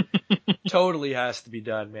 Like, totally has to be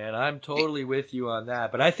done, man. I'm totally with you on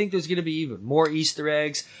that. But I think there's going to be even more Easter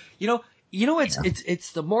eggs.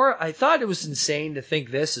 It's the more I thought it was insane to think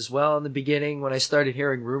this as well in the beginning when I started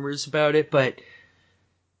hearing rumors about it, but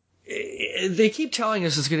they keep telling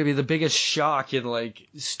us it's going to be the biggest shock in like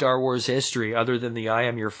Star Wars history other than the I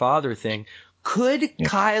am your father thing. Could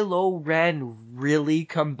Kylo Ren really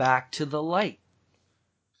come back to the light?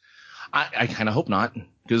 I kind of hope not,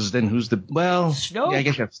 because then who's Snoke? Yeah, I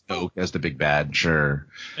guess you have Snoke as the big bad, sure.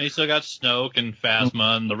 And you still got Snoke and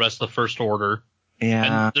Phasma and the rest of the First Order.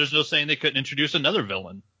 Yeah. And there's no saying they couldn't introduce another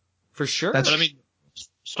villain. For sure. But I mean,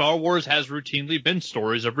 Star Wars has routinely been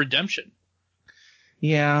stories of redemption.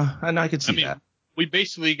 Yeah, and I could see that. We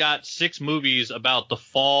basically got 6 movies about the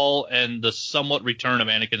fall and the somewhat return of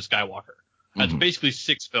Anakin Skywalker. That's basically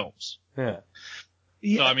 6 films. Yeah.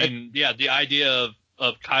 So, I mean, the idea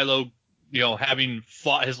of Kylo, having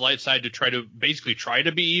fought his light side to try to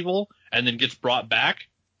be evil and then gets brought back,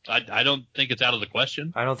 I don't think it's out of the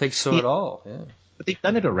question. I don't think so at all. Yeah. But they've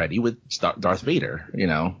done it already with Darth Vader,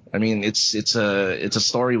 I mean, it's a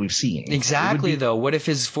story we've seen. Exactly, though. What if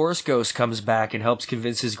his Force Ghost comes back and helps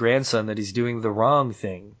convince his grandson that he's doing the wrong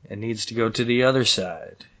thing and needs to go to the other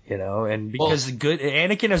side, And because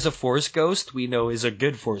Anakin as a Force Ghost, we know is a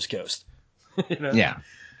good Force Ghost. Yeah.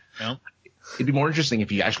 It'd be more interesting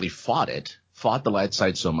if he actually fought the light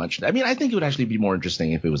side so much. I mean, I think it would actually be more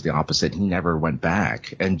interesting if it was the opposite. He never went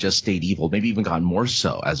back and just stayed evil, maybe even gone more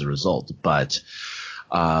so as a result. But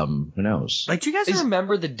who knows? Like, do you guys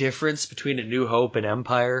remember the difference between A New Hope and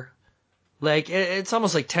Empire? Like, it's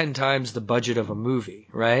almost like 10 times the budget of a movie,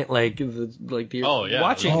 right? Watching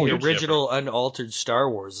the original unaltered Star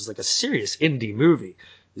Wars is like a serious indie movie,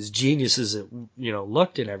 as genius as it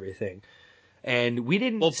looked and everything. And we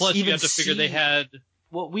didn't. Well, plus even you have to figure they had.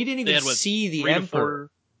 Well, we didn't even see the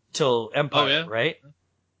Emperor till Empire, right?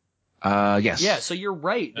 Yes. Yeah, so you're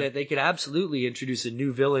right that they could absolutely introduce a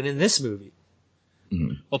new villain in this movie.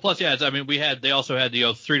 Well, plus, they also had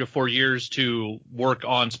 3 to 4 years to work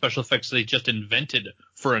on special effects they just invented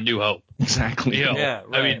for A New Hope. Exactly. Yeah,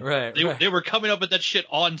 right, they were coming up with that shit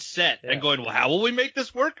on set and going, well, how will we make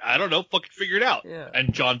this work? I don't know. Fucking figure it out. Yeah.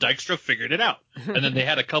 And John Dykstra figured it out. And then they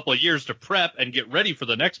had a couple of years to prep and get ready for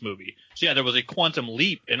the next movie. So, there was a quantum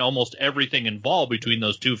leap in almost everything involved between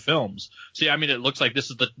those 2 films. So, it looks like this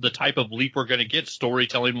is the type of leap we're going to get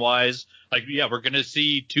storytelling-wise. Like, we're going to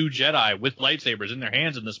see 2 Jedi with lightsabers in their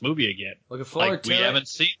hands in this movie again. Looking forward to it. We haven't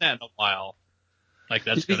seen that in a while. Like,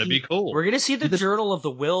 that's going to be cool. We're going to see the Journal of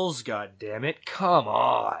the Wills, goddammit. Come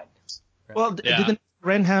on. Well, didn't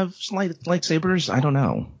Ren have lightsabers? I don't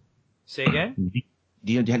know. Say again?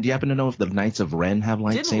 Do you happen to know if the Knights of Ren have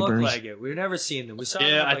lightsabers? Didn't look like it. We've never seen them. We saw them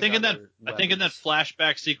Yeah, with, I think in that weapons.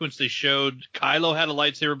 flashback sequence they showed Kylo had a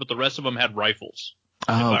lightsaber, but the rest of them had rifles.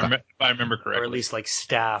 Oh, if I remember correctly, or at least like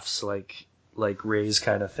staffs, like Rey's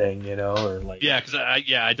kind of thing, you know, or like because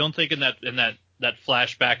I don't think in that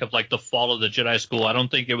flashback of like the fall of the Jedi School, I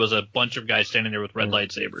don't think it was a bunch of guys standing there with red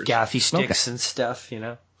lightsabers. gaffy sticks and stuff, you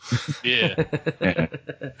know. Yeah.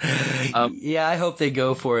 Yeah, I hope they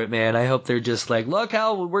go for it, man. I hope they're just like, look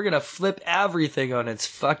how we're gonna flip everything on its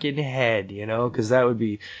fucking head, you know, because that'd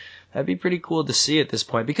be pretty cool to see at this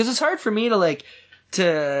point. Because it's hard for me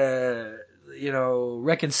to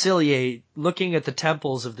reconciliate looking at the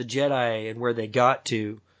temples of the Jedi and where they got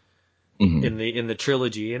to in the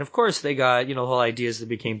trilogy, and of course they got the whole ideas that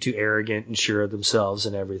became too arrogant and sure of themselves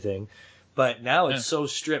and everything. But now it's so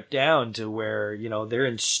stripped down to where, they're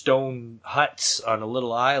in stone huts on a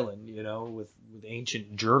little island, with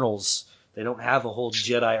ancient journals. They don't have a whole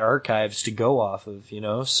Jedi archives to go off of,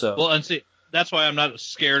 so. Well, and see, that's why I'm not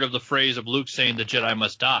scared of the phrase of Luke saying the Jedi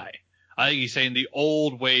must die. I think he's saying the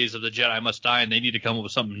old ways of the Jedi must die, and they need to come up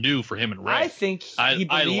with something new for him and Rey. I think I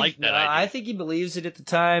like that idea. I think he believes it at the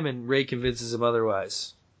time, and Rey convinces him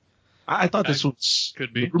otherwise. I thought this was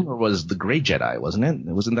could be. The rumor was the Grey Jedi, wasn't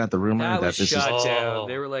it? Wasn't that the rumor That was this shot is? down.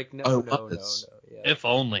 They were like, no. Yeah. If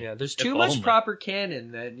only. Yeah, there's too much proper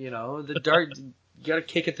canon that the dark. You gotta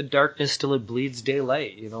kick at the darkness till it bleeds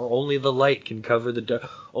daylight. Only the light can cover the dark.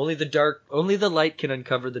 Only the light can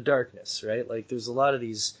uncover the darkness. Right? Like there's a lot of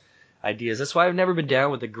these ideas. That's why I've never been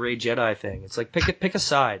down with the Grey Jedi thing. It's like pick a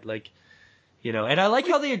side. Like. And I like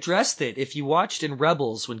how they addressed it. If you watched in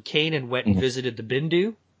Rebels when Kanan went and visited the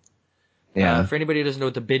Bindu. Yeah. For anybody who doesn't know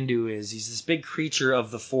what the Bindu is, he's this big creature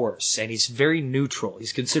of the Force, and he's very neutral.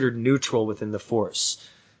 He's considered neutral within the Force,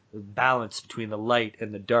 the balance between the light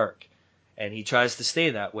and the dark, and he tries to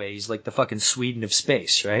stay that way. He's like the fucking Sweden of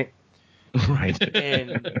space, right? Right.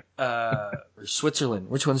 And or Switzerland.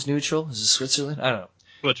 Which one's neutral? Is it Switzerland? I don't know.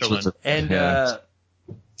 Switzerland. And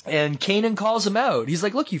and Kanan calls him out. He's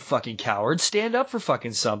like, look, you fucking coward, stand up for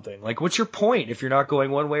fucking something. Like, what's your point if you're not going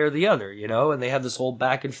one way or the other, And they have this whole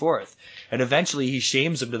back and forth. And eventually he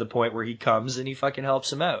shames him to the point where he comes and he fucking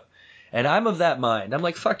helps him out. And I'm of that mind. I'm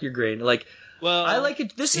like, fuck your grade. Like, well, I like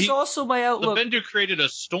it. This is also my outlook. The Bendu created a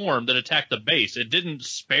storm that attacked the base. It didn't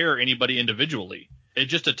spare anybody individually. It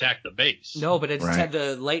just attacked the base. No, but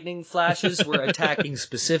the lightning flashes were attacking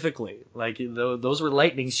specifically. Like, those were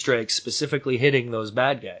lightning strikes specifically hitting those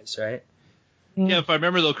bad guys, right? Yeah, if I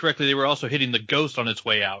remember though correctly, they were also hitting the ghost on its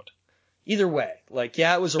way out. Either way,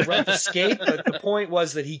 it was a rough escape, but the point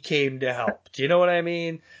was that he came to help. Do you know what I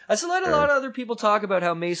mean? I saw a lot of other people talk about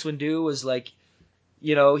how Mace Windu was like,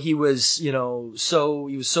 he was, he was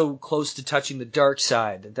so close to touching the dark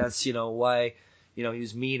side that's, why, he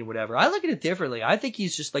was mean and whatever. I look at it differently. I think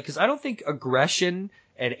he's just like, because I don't think aggression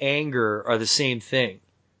and anger are the same thing.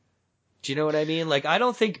 Do you know what I mean? Like, I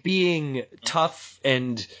don't think being tough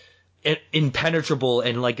and impenetrable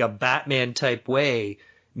in like a Batman type way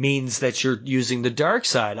means that you're using the dark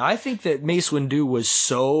side. I think that Mace Windu was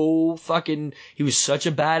he was such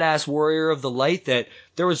a badass warrior of the light that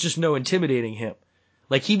there was just no intimidating him.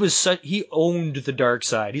 Like, he owned the dark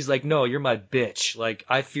side. He's like, no, you're my bitch. Like,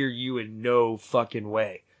 I fear you in no fucking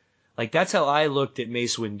way. Like, that's how I looked at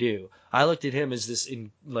Mace Windu. I looked at him as this,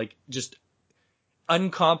 just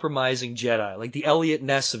uncompromising Jedi. Like, the Elliot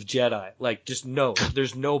Ness of Jedi. Like, just no,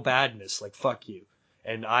 there's no badness. Like, fuck you.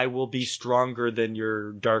 And I will be stronger than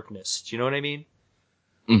your darkness. Do you know what I mean?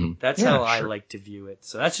 Mm-hmm. That's how I like to view it.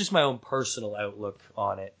 So that's just my own personal outlook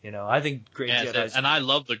on it. I think Grey Jedi. And I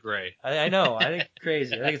love the Grey. I know. I think it's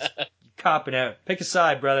crazy. I think it's copping out. Pick a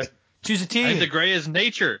side, brother. Choose a team. I think the Grey is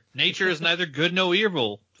nature. Nature is neither good nor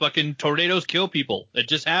evil. Fucking tornadoes kill people. It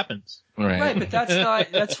just happens. Right, but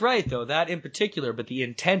that's right, though. That in particular, but the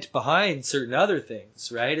intent behind certain other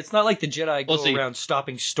things, right? It's not like the Jedi go around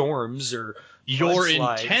stopping storms or your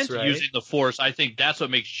intent right? using the Force. I think that's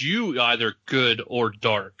what makes you either good or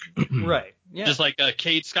dark. Right. Yeah. Just like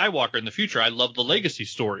Cade Skywalker in the future. I love the legacy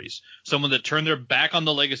stories. Someone that turned their back on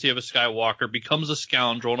the legacy of a Skywalker, becomes a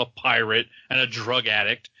scoundrel and a pirate and a drug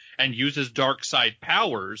addict and uses dark side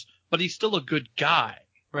powers, but he's still a good guy.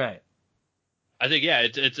 Right. I think,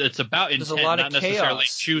 it's about intent, not necessarily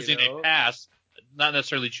choosing a path. Not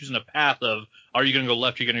necessarily choosing a path of, are you going to go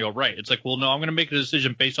left, are you going to go right? It's like, well, no, I'm going to make a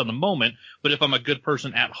decision based on the moment, but if I'm a good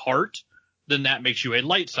person at heart, then that makes you a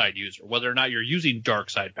light side user, whether or not you're using dark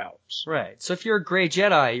side powers. Right. So if you're a Grey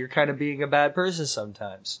Jedi, you're kind of being a bad person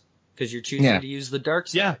sometimes, because you're choosing to use the dark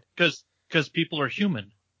side. Yeah, because people are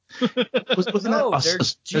human. Wasn't No,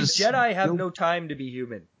 that Jedi have no time to be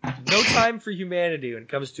human. No time for humanity when it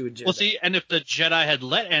comes to a Jedi. Well, see, and if the Jedi had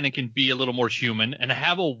let Anakin be a little more human and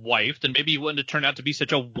have a wife, then maybe he wouldn't have turned out to be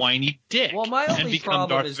such a whiny dick. Well, my and only become problem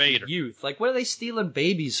Darth is Vader. the youth. Like, what are they stealing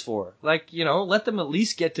babies for? Like, let them at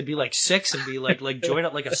least get to be like 6 and be like join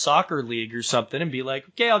up like a soccer league or something and be like,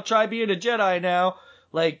 okay, I'll try being a Jedi now.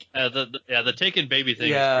 Like, the taking baby thing.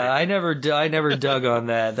 yeah, is great. I never dug on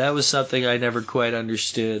that. That was something I never quite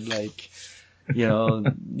understood. Like,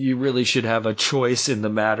 you really should have a choice in the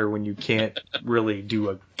matter when you can't really do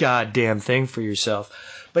a goddamn thing for yourself.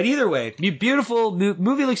 But either way, beautiful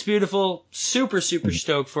movie looks beautiful. Super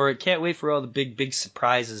stoked for it. Can't wait for all the big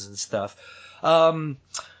surprises and stuff. I've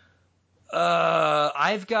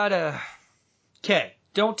got okay,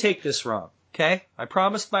 don't take this wrong. Okay, I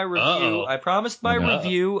promised my review. Uh-oh. I promised my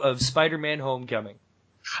review of Spider-Man: Homecoming.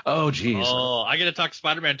 Oh, jeez. Oh, I get to talk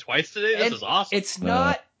Spider-Man twice today? This is awesome. It's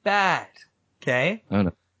not bad. Okay. Oh,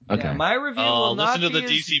 no. Okay. Yeah, my review will not listen to be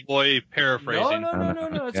the DC boy paraphrasing.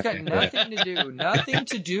 No. It's got nothing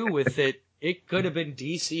to do with it. It could have been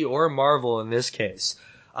DC or Marvel in this case.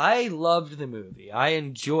 I loved the movie. I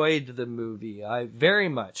enjoyed the movie. I very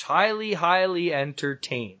much, highly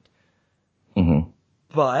entertained. Mm-hmm.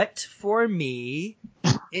 But for me,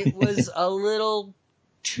 it was a little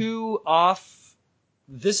too off.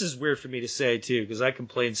 This is weird for me to say too, because I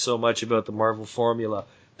complained so much about the Marvel formula.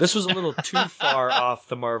 This was a little too far off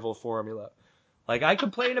the Marvel formula. Like, I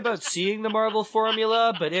complain about seeing the Marvel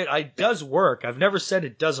formula, but it does work. I've never said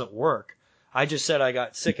it doesn't work. I just said I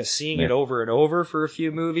got sick of seeing it over and over for a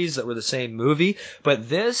few movies that were the same movie. But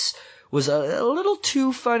this was a little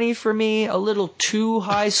too funny for me, a little too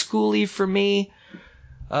high schooly for me.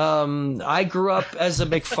 I grew up as a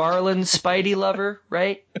McFarlane Spidey lover,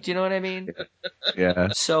 right? Do you know what I mean? Yeah.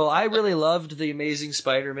 So I really loved The Amazing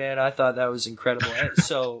Spider-Man. I thought that was incredible.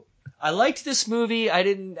 So I liked this movie. I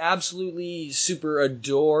didn't absolutely super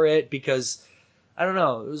adore it because, I don't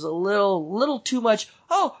know, it was a little too much.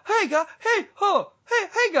 Oh, hey, guys.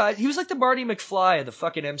 Hey, guys. He was like the Marty McFly of the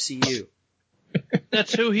fucking MCU.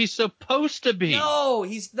 That's who he's supposed to be. No,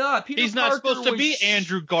 he's not. He's not supposed to be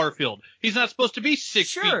Andrew Garfield. He's not supposed to be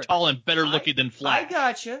 6 feet tall and better looking than Flash.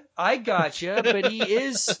 I gotcha, but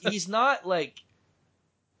he's not like,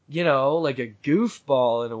 like a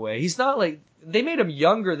goofball in a way. He's not like, they made him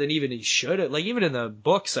younger than even he should have. Like, even in the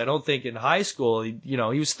books, I don't think in high school, he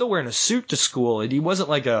was still wearing a suit to school, and he wasn't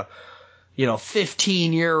like a,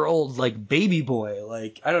 15-year-old like baby boy.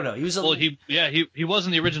 Like, I don't know. He was he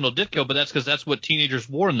wasn't the original Ditko, but that's because that's what teenagers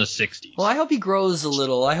wore in the 60s. Well, I hope he grows a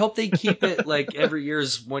little. I hope they keep it like every year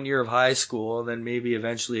is 1 year of high school, and then maybe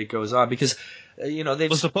eventually it goes on because, they've.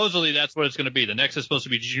 Well, supposedly that's what it's going to be. The next is supposed to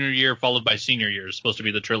be junior year, followed by senior year. It's supposed to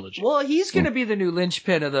be the trilogy. Well, he's going to be the new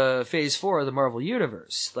linchpin of the Phase 4 of the Marvel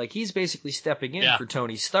Universe. Like, he's basically stepping in for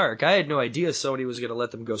Tony Stark. I had no idea Sony was going to let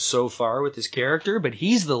them go so far with his character, but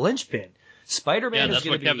he's the linchpin. Spider-Man is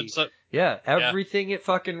going to be... everything it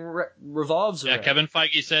fucking revolves around. Yeah, Kevin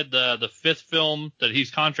Feige said the fifth film that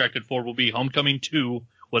he's contracted for will be Homecoming 2,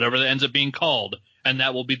 whatever that ends up being called, and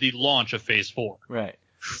that will be the launch of Phase 4. Right.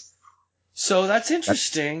 So that's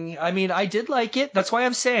interesting. I mean, I did like it. That's why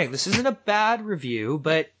I'm saying this isn't a bad review,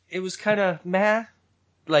 but it was kind of meh.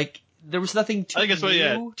 Like, there was nothing too I think it's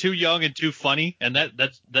new. Too young and too funny, and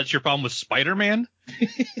that's your problem with Spider-Man?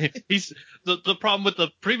 He's the problem with the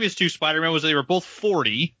previous two Spider-Man was they were both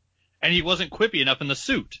 40, and he wasn't quippy enough in the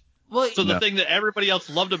suit. Well, so the thing that everybody else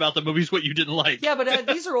loved about the movie is what you didn't like. Yeah, but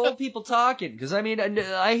these are old people talking. Because, I mean,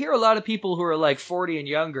 I hear a lot of people who are like 40 and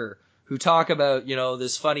younger who talk about,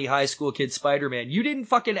 this funny high school kid Spider-Man. You didn't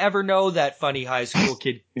fucking ever know that funny high school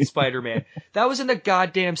kid Spider-Man. That was in the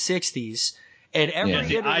goddamn 60s. And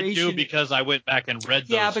every iteration... I do because I went back and read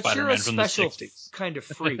those Spider-Man from the 60s. Yeah, but you're a special kind of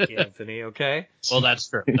freak, Anthony, okay? Well, that's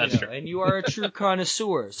true. That's true. And you are a true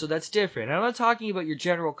connoisseur, so that's different. And I'm not talking about your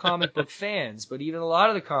general comic book fans, but even a lot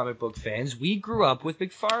of the comic book fans, we grew up with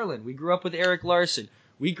McFarlane. We grew up with Eric Larson.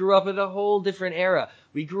 We grew up in a whole different era.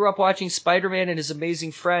 We grew up watching Spider-Man and His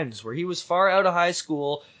Amazing Friends, where he was far out of high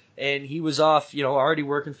school, and he was off, already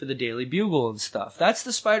working for the Daily Bugle and stuff. That's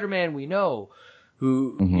the Spider-Man we know.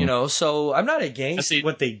 Who, so I'm not against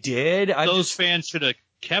what they did. Those fans should have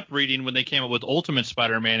kept reading when they came up with Ultimate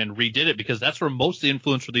Spider-Man and redid it, because that's where most of the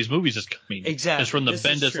influence for these movies is coming. Exactly. It's from the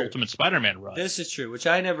Bendis Ultimate Spider-Man run. This is true, which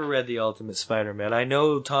I never read the Ultimate Spider-Man. I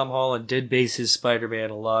know Tom Holland did base his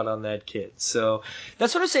Spider-Man a lot on that kid. So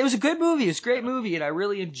that's what I say. It was a good movie. It was a great movie, and I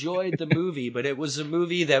really enjoyed the movie, but it was a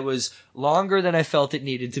movie that was longer than I felt it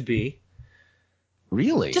needed to be.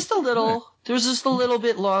 Really? Just a little. There was just a little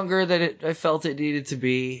bit longer than I felt it needed to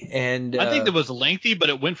be, and I think it was lengthy, but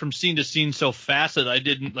it went from scene to scene so fast that I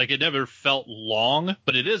didn't like. It never felt long,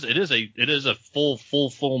 but it is a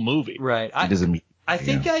full movie. right. It is I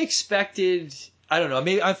think I expected. I don't know.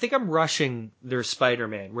 Maybe I think I'm rushing their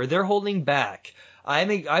Spider-Man, where they're holding back.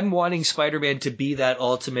 I'm wanting Spider-Man to be that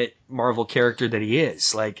ultimate Marvel character that he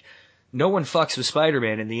is. Like, no one fucks with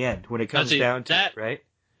Spider-Man in the end when it comes down to it, right?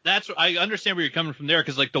 I understand where you're coming from there,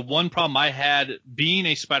 because like the one problem I had being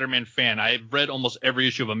a Spider-Man fan, I've read almost every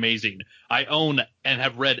issue of Amazing. I own and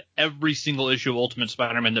have read every single issue of Ultimate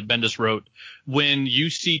Spider-Man that Bendis wrote. When you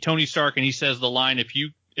see Tony Stark and he says the line, if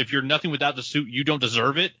you're nothing without the suit, you don't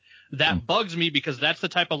deserve it. That bugs me, because that's the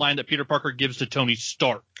type of line that Peter Parker gives to Tony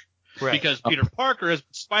Stark. Right. Because Peter Parker has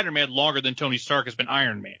been Spider-Man longer than Tony Stark has been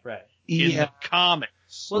Iron Man. Right. In the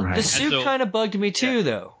comics. Well, the suit kind of bugged me too,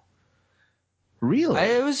 though. Really?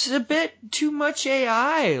 It was a bit too much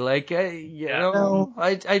AI. Like, it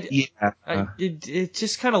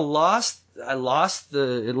just kind of lost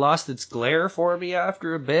its glare for me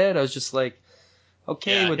after a bit. I was just like,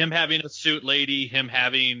 okay. Yeah, him having a suit lady, him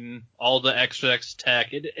having all the extra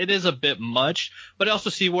tech, it is a bit much, but I also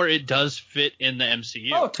see where it does fit in the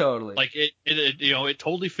MCU. Oh, totally. Like it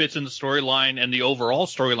totally fits in the storyline and the overall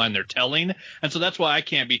storyline they're telling, and so that's why I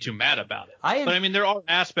can't be too mad about it. But I mean, there are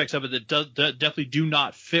aspects of it that definitely do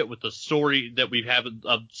not fit with the story that we've had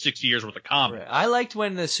of 60 years worth of comics. Right. I liked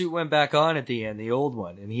when the suit went back on at the end, the old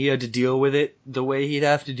one, and he had to deal with it the way he'd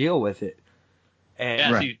have to deal with it.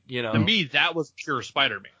 And, to me, that was pure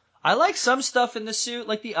Spider-Man. I like some stuff in the suit,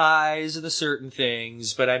 like the eyes and the certain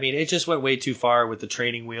things, but I mean, it just went way too far with the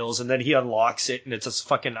training wheels, and then he unlocks it, and it's a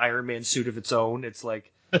fucking Iron Man suit of its own. It's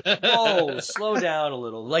like, whoa, slow down a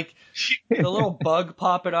little. Like, the little bug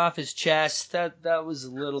popping off his chest, that was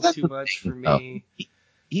a little too much for me.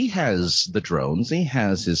 He has the drones. He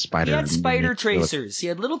has his spider. He had spider tracers. He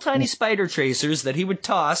had little tiny spider tracers that he would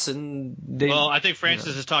toss, and Well, I think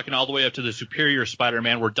Francis is talking all the way up to the Superior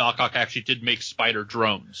Spider-Man, where Doc Ock actually did make spider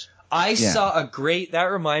drones. I saw that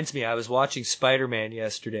reminds me, I was watching Spider-Man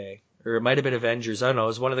yesterday, or it might have been Avengers. I don't know. It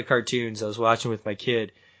was one of the cartoons I was watching with my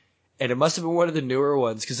kid, and it must have been one of the newer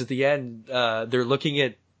ones, because at the end, they're looking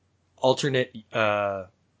at alternate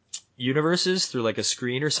universes through like a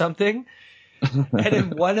screen or something. And in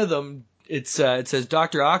one of them, it says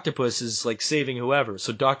Dr. Octopus is like saving whoever.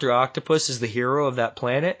 So Dr. Octopus is the hero of that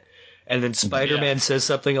planet. And then Spider-Man says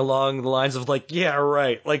something along the lines of like, yeah,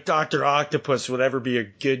 right. Like Dr. Octopus would ever be a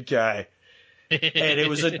good guy. And it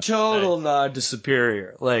was a total nod to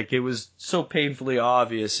Superior. Like, it was so painfully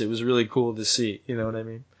obvious. It was really cool to see. You know what I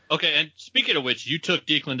mean? Okay. And speaking of which, you took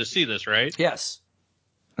Declan to see this, right? Yes.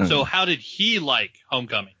 So how did he like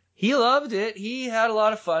Homecoming? He loved it. He had a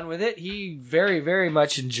lot of fun with it. He very, very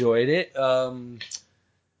much enjoyed it.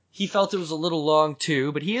 He felt it was a little long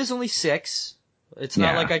too, but he is only 6. It's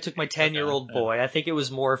not like I took my 10-year-old boy. I think it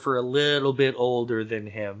was more for a little bit older than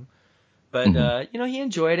him. But, he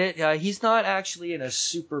enjoyed it. He's not actually in a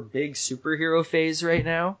super big superhero phase right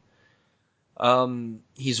now.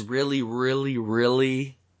 He's really, really,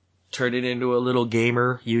 really turning into a little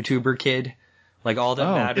gamer YouTuber kid. Like, all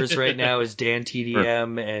that matters right now is Dan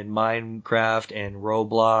TDM and Minecraft and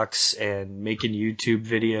Roblox and making YouTube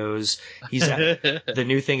videos. The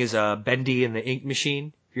new thing is Bendy and the Ink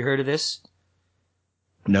Machine. Have you heard of this?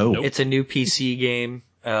 No. It's a new PC game,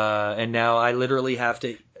 and now I literally have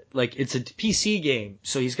to, like, it's a PC game,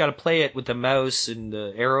 so he's got to play it with the mouse and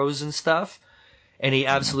the arrows and stuff, and he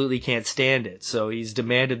absolutely can't stand it. So he's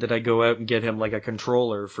demanded that I go out and get him like a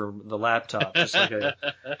controller for the laptop, just like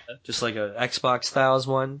a Xbox Styles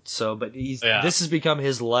one. So, but this has become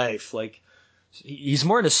his life. Like, he's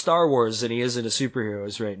more into Star Wars than he is into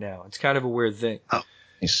superheroes right now. It's kind of a weird thing. Oh,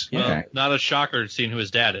 nice. Well, Okay. not a shocker seeing who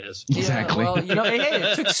his dad is. Exactly. Yeah, well,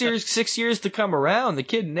 hey, it took 6 years to come around. The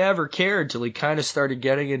kid never cared till he kind of started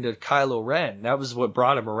getting into Kylo Ren. That was what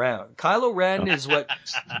brought him around. Kylo Ren is what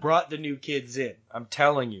brought the new kids in. I'm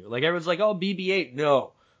telling you. Like, everyone's like, oh, BB-8.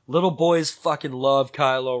 No. Little boys fucking love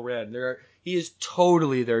Kylo Ren. He is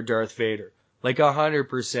totally their Darth Vader. Like,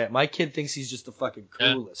 100%. My kid thinks he's just the fucking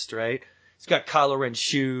coolest, right? He's got Kylo Ren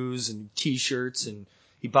shoes and t-shirts, and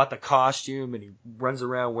he bought the costume, and he runs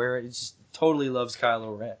around wearing it. He just totally loves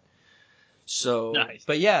Kylo Ren. So, nice.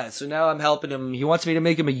 But yeah, so now I'm helping him. He wants me to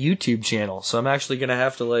make him a YouTube channel, so I'm actually going to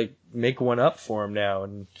have to, like, make one up for him now.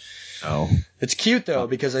 And it's cute, though,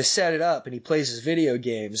 because I set it up, and he plays his video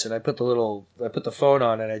games, and I put the phone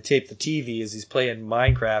on, and I tape the TV as he's playing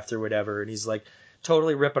Minecraft or whatever, and he's, like,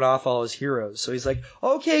 totally ripping off all his heroes. So he's like,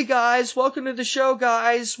 okay, guys, welcome to the show,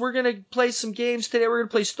 guys. We're going to play some games today. We're going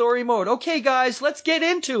to play story mode. Okay, guys, let's get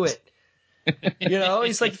into it. You know,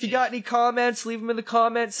 he's like, if you got any comments, leave them in the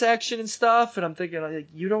comment section and stuff. And I'm thinking, like,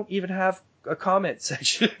 you don't even have a comment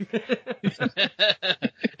section.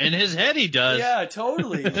 In his head, he does. Yeah,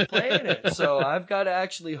 totally. He's playing it. So I've got to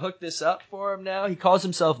actually hook this up for him now. He calls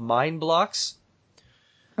himself Mind Blocks.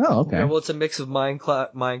 Oh, okay. Yeah, well, it's a mix of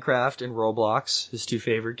Minecraft and Roblox, his two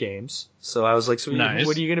favorite games. So I was like, so Nice.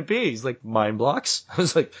 what are you going to be? He's like, Mind Blocks. I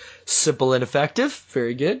was like, simple and effective.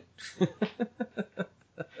 Very good.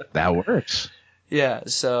 That works. Yeah,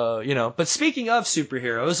 so, you know. But speaking of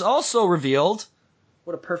superheroes, also revealed,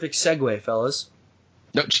 what a perfect segue, fellas.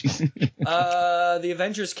 No, jeez. The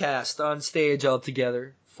Avengers cast on stage all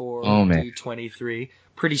together for Oh, man. D23.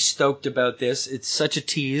 Pretty stoked about this. It's such a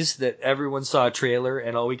tease that everyone saw a trailer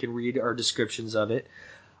and all we can read are descriptions of it.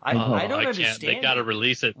 I don't understand. They got to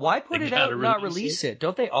release it. Why put They it out gotta and not release it?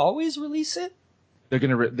 Don't they always release it? They're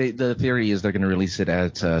gonna. The theory is they're gonna release it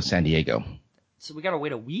at San Diego. So we gotta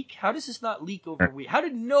wait a week? How does this not leak over a week? How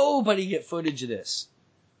did nobody get footage of this?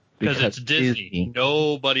 Because it's Disney.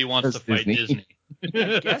 Nobody wants to fight Disney.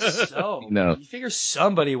 I guess so. No. You figure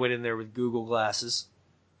somebody went in there with Google glasses.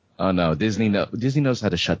 Oh no, Disney knows how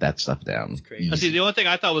to shut that stuff down. It's crazy. See, the only thing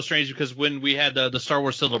I thought was strange because when we had the Star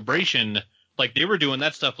Wars Celebration, like they were doing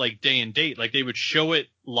that stuff like day and date. Like they would show it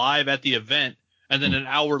live at the event, and then an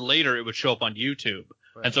hour later it would show up on YouTube.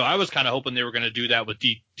 Right. And so I was kind of hoping they were going to do that with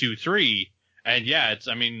D23. And yeah,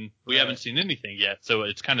 we haven't seen anything yet, so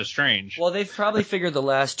it's kind of strange. Well, they've probably figured the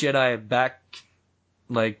Last Jedi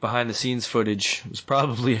behind the scenes footage was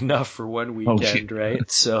probably enough for one weekend,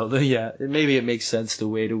 right? So maybe it makes sense to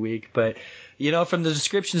wait a week, but you know, from the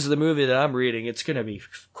descriptions of the movie that I'm reading, it's going to be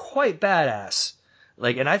quite badass.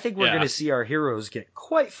 Like, and I think we're going to see our heroes get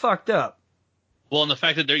quite fucked up. Well, and the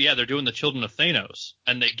fact that they're doing the Children of Thanos,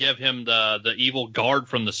 and they give him the evil guard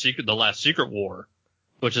from the last Secret War,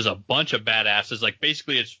 which is a bunch of badasses. Like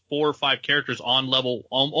basically, it's 4 or 5 characters on level,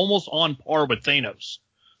 almost on par with Thanos.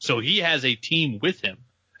 So he has a team with him.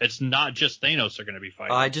 It's not just Thanos they're going to be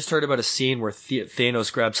fighting. I just heard about a scene where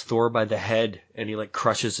Thanos grabs Thor by the head and he like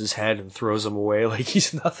crushes his head and throws him away like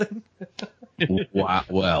he's nothing. Wow.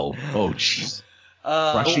 Well, oh jeez.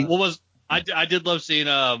 I did love seeing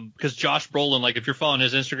because Josh Brolin, like if you're following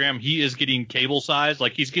his Instagram, he is getting cable size,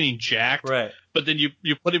 like he's getting jacked. Right. But then you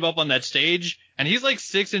put him up on that stage and he's like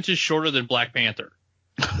 6 inches shorter than Black Panther.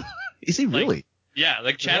 Is he really? Yeah,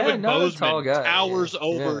 like Chadwick Boseman towers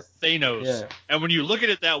over Thanos. Yeah. And when you look at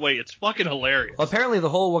it that way, it's fucking hilarious. Well, apparently the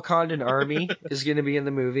whole Wakandan army is going to be in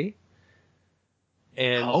the movie.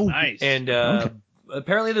 And, nice. And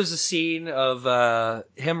apparently there's a scene of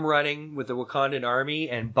him running with the Wakandan army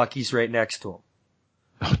and Bucky's right next to him.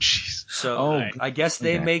 Oh, jeez. So I guess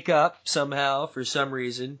they make up somehow for some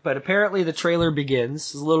reason. But apparently the trailer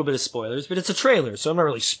begins. There's a little bit of spoilers, but it's a trailer, so I'm not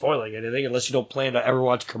really spoiling anything unless you don't plan to ever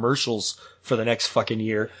watch commercials for the next fucking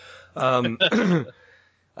year. I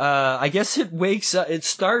guess it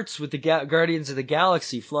starts with the Guardians of the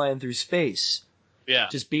Galaxy flying through space. Yeah.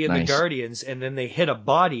 Just being the Guardians, and then they hit a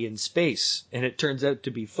body in space, and it turns out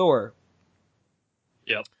to be Thor.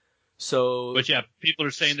 Yep. So. But yeah, people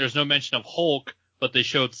are saying there's no mention of Hulk, but they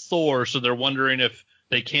showed Thor, so they're wondering if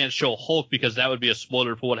they can't show Hulk because that would be a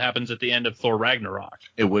spoiler for what happens at the end of Thor Ragnarok.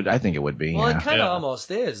 It would. I think it would be. Well, it kind of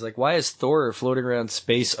almost is. Like, why is Thor floating around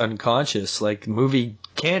space unconscious? Like, the movie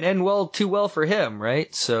can't end too well for him,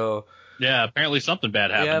 right? So. Yeah, apparently something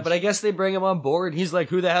bad happens. Yeah, but I guess they bring him on board, and he's like,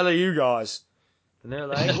 "Who the hell are you guys?" And they're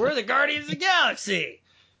like, "We're the Guardians of the Galaxy."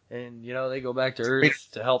 And, you know, they go back to Earth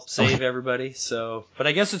to help save everybody. So, but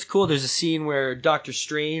I guess it's cool. There's a scene where Doctor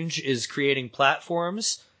Strange is creating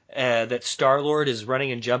platforms that Star-Lord is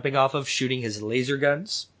running and jumping off of, shooting his laser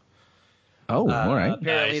guns. Oh, all right.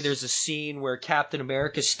 Apparently there's a scene where Captain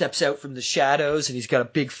America steps out from the shadows and he's got a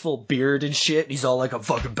big full beard and shit. And he's all like, "I'm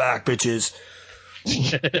fucking back, bitches."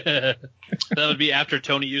 That would be after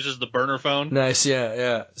Tony uses the burner phone. Nice,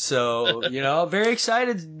 yeah. So, you know, very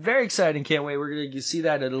excited, can't wait. We're going to see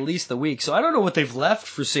that in at least a week. So I don't know what they've left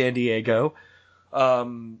for San Diego.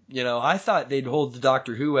 You know, I thought they'd hold the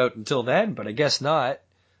Doctor Who out until then, but I guess not.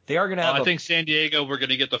 They are going to have I think San Diego, we're going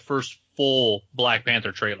to get the first full Black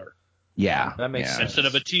Panther trailer. Yeah. That makes sense. Instead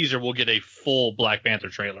of a teaser, we'll get a full Black Panther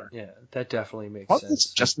trailer. Yeah, that definitely makes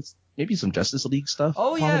sense. Maybe some Justice League stuff.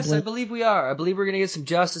 Oh, probably. yes, I believe we are. I believe we're going to get some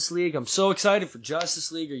Justice League. I'm so excited for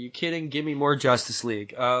Justice League. Are you kidding? Give me more Justice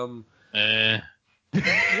League. What are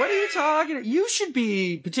you talking about? You should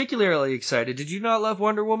be particularly excited. Did you not love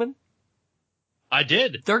Wonder Woman? I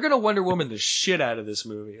did. They're going to Wonder Woman the shit out of this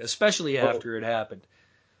movie, especially after it happened.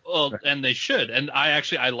 Well, and they should. And I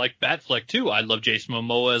like Batfleck too. I love Jason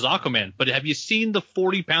Momoa as Aquaman. But have you seen the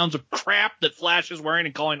 40 pounds of crap that Flash is wearing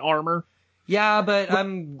and calling armor? Yeah, but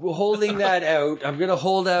I'm holding that out. I'm gonna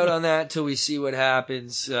hold out on that till we see what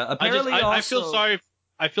happens. Apparently, I feel sorry.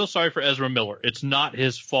 I feel sorry for Ezra Miller. It's not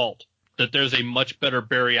his fault that there's a much better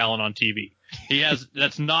Barry Allen on TV.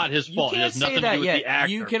 That's not his fault. It has nothing to do with the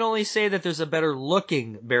actor. You can only say that there's a better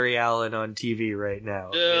looking Barry Allen on TV right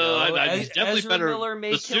now. He's definitely Ezra better. Miller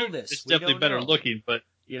may kill this. It's definitely better looking, but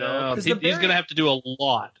he's going to have to do a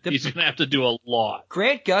lot. He's going to have to do a lot.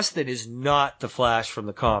 Grant Gustin is not the Flash from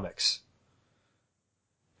the comics.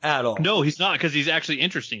 At all. No, he's not, because he's actually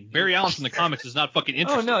interesting. Barry Allen from the comics is not fucking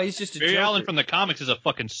interesting. Oh no, he's just a Barry joker. Allen from the comics is a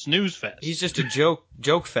fucking snooze fest. He's just a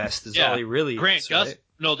joke fest. Is all he really Grant is. Gustin. Right?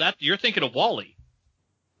 No, you're thinking of Wally.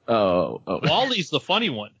 Oh. Wally's the funny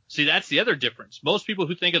one. See, that's the other difference. Most people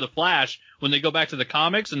who think of the Flash when they go back to the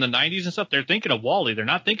comics in the 90s and stuff, they're thinking of Wally. They're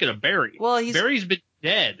not thinking of Barry. Well, Barry's been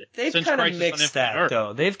dead. They've since kind of Crisis mixed on that Infinite Earth.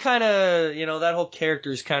 though. They've kind of, that whole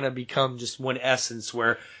character's kind of become just one essence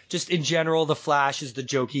where just in general the Flash is the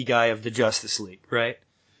jokey guy of the Justice League, right?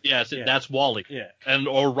 Yes, that's Wally. Yeah.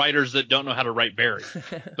 Or writers that don't know how to write Barry.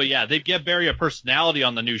 But yeah, they give Barry a personality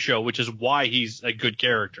on the new show, which is why he's a good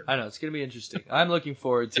character. I know, it's going to be interesting. I'm looking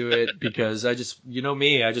forward to it because I just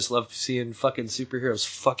love seeing fucking superheroes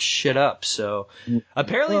fuck shit up. So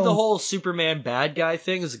apparently the whole Superman bad guy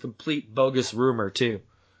thing is a complete bogus rumor too.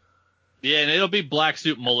 Yeah, and it'll be black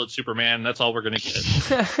suit mullet Superman. That's all we're going to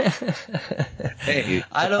get. Hey,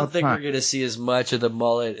 I don't think we're going to see as much of the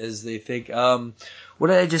mullet as they think. What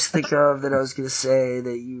did I just think of that I was going to say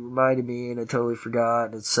that you reminded me and I totally forgot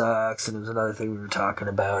and it sucks, and it was another thing we were talking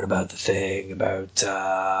about the thing, about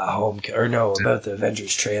about the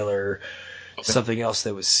Avengers trailer, something else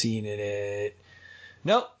that was seen in it.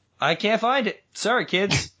 Nope, I can't find it. Sorry,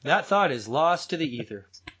 kids. That thought is lost to the ether.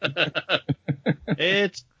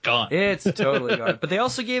 It's gone. It's totally gone. But they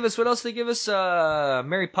also gave us, what else did they give us?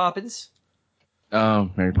 Mary Poppins.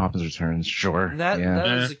 Mary Poppins Returns, sure. That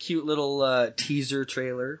was a cute little teaser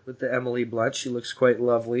trailer with the Emily Blunt. She looks quite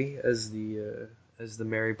lovely as the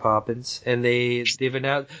Mary Poppins, and they've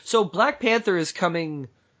announced. So Black Panther is coming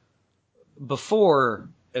before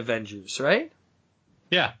Avengers, right?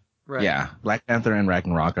 Yeah. Right. Yeah, Black Panther and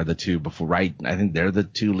Ragnarok are the two before. Right, I think they're the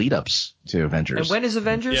two lead-ups to Avengers. And when is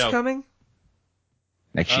Avengers coming?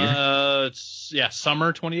 Next year? It's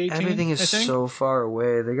summer 2018. Everything is so far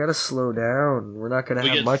away. They got to slow down. We're not going to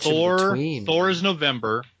have much in between. Thor is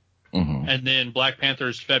November, Mm-hmm. and then Black Panther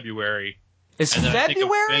is February. It's and then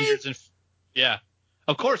February? Yeah.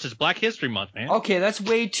 Of course, it's Black History Month, man. Okay, that's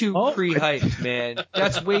way too pre-hyped, man.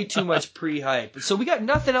 That's way too much pre-hype. So we got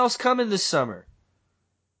nothing else coming this summer.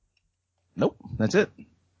 Nope, that's it.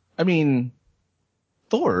 I mean,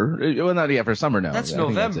 Thor, well, not yet for summer now. That's I think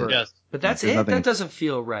November. that's it. Yes. But that's There's it? nothing- That doesn't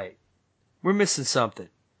feel right. We're missing something.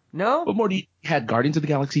 No? What more do you had? Guardians of the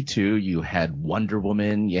Galaxy 2, you had Wonder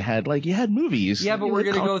Woman, you had movies. Yeah, but You we're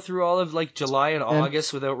had going to go through all of July and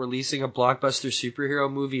August without releasing a blockbuster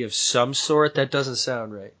superhero movie of some sort? That doesn't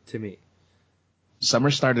sound right to me.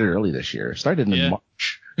 Summer started early this year. Started in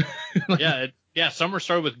March. Summer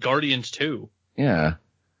started with Guardians 2. Yeah.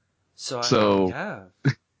 So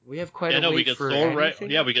we have quite a wait we get for Thor, right?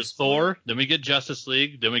 anything? Yeah, we get Thor, then we get Justice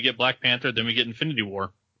League, then we get Black Panther, then we get Infinity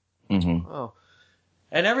War. Mm-hmm. Oh.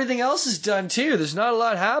 And everything else is done too. There's not a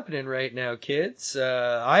lot happening right now, kids.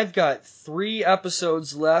 I've got 3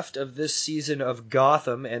 episodes left of this season of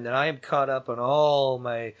Gotham, and then I am caught up on all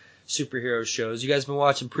my superhero shows. You guys been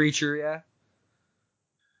watching Preacher, yeah?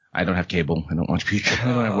 I don't have cable. I don't watch Preacher.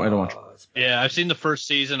 I don't watch. Yeah, I've seen the first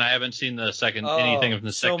season. I haven't seen the second anything of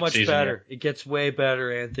the second so much season. better. It gets way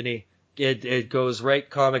better, Anthony. It goes right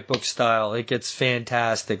comic book style. It gets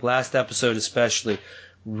fantastic. Last episode especially.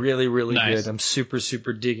 Really, really Nice. good. I'm super,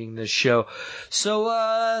 super digging this show. So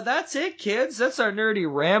that's it, kids. That's our nerdy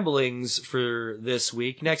ramblings for this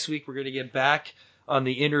week. Next week, we're going to get back on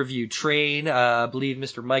the interview train. I believe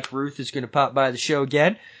Mr. Mike Ruth is going to pop by the show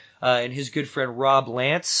again. And his good friend Rob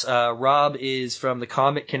Lance. Rob is from the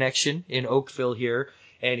Comic Connection in Oakville here.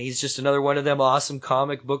 And he's just another one of them awesome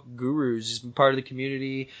comic book gurus. He's been part of the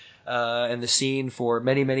community and the scene for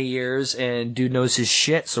many, many years, and dude knows his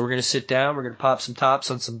shit. So we're going to sit down, we're going to pop some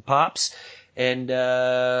tops on some pops, and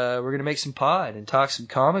we're going to make some pod and talk some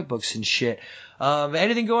comic books and shit.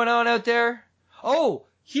 Anything going on out there? Oh,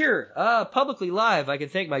 here, publicly live, I can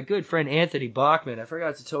thank my good friend Anthony Bachman. I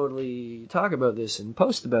forgot to totally talk about this and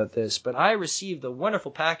post about this, but I received a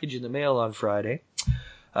wonderful package in the mail on Friday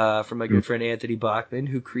from my good friend Anthony Bachman,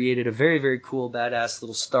 who created a very, very cool, badass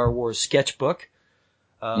little Star Wars sketchbook.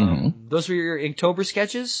 Those were your Inktober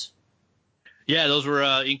sketches? Yeah, those were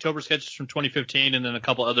Inktober sketches from 2015, and then a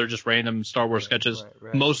couple other just random Star Wars sketches.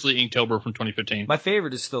 Right. Mostly Inktober from 2015. My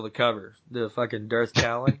favorite is still the cover, the fucking Darth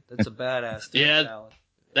Talon. That's a badass Darth Talon.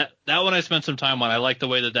 That one I spent some time on. I like the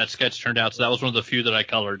way that sketch turned out, so that was one of the few that I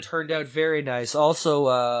colored. Turned out very nice.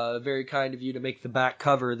 Also, very kind of you to make the back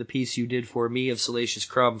cover the piece you did for me of Salacious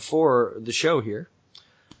Crumb for the show here.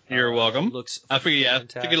 You're welcome. Looks I figured,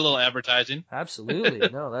 to get a little advertising. Absolutely.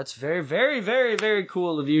 No, that's very, very, very, very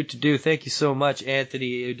cool of you to do. Thank you so much, Anthony.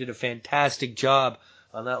 You did a fantastic job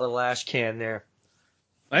on that little ash can there.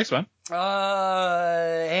 Thanks, man.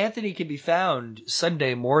 Anthony can be found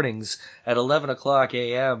Sunday mornings at 11 o'clock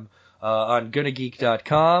a.m. On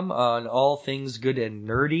GonnaGeek.com on all things good and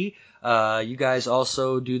nerdy. You guys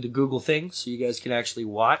also do the Google thing, so you guys can actually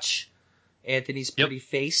watch Anthony's pretty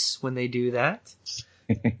face when they do that.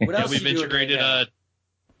 What else we've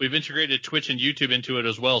integrated Twitch and YouTube into it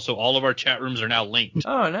as well, so all of our chat rooms are now linked.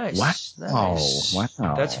 Oh, nice. Wow. Nice.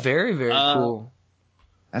 Wow. That's very, very cool.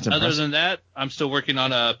 That's impressive. Other than that, I'm still working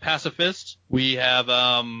on a Pacifist. We have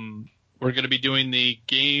we're going to be doing the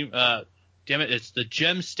game. It's the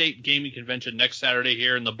Gem State Gaming Convention next Saturday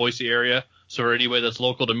here in the Boise area. So for anybody that's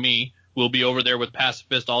local to me, we'll be over there with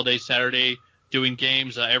Pacifist all day Saturday, doing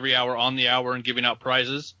games every hour on the hour and giving out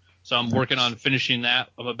prizes. So I'm working on finishing that.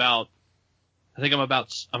 I'm about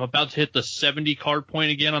to hit the 70 card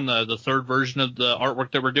point again on the third version of the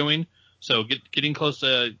artwork that we're doing. So getting close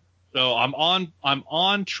to. So I'm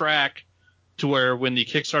on track to where when the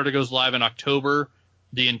Kickstarter goes live in October,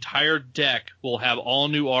 the entire deck will have all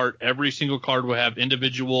new art. Every single card will have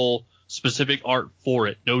individual specific art for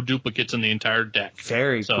it. No duplicates in the entire deck.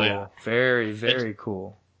 Very cool. Yeah. Very, very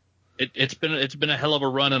cool. It's been a hell of a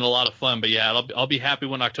run and a lot of fun, but yeah, I'll be happy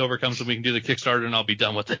when October comes and we can do the Kickstarter and I'll be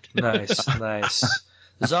done with it. Nice.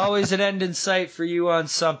 There's always an end in sight for you on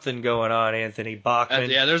something going on, Anthony Bachman.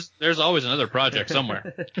 Yeah, there's always another project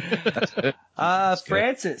somewhere.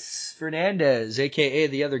 Francis Fernandez, a.k.a.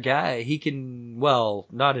 the other guy, he can, well,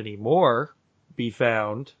 not anymore, be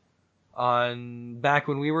found on back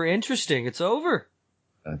when we were interesting. It's over.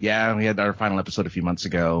 Yeah, we had our final episode a few months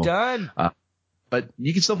ago. Done. But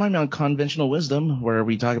you can still find me on Conventional Wisdom, where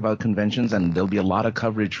we talk about conventions, and there'll be a lot of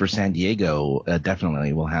coverage for San Diego.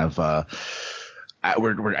 Definitely, we'll have.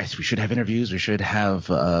 We should have interviews. We should have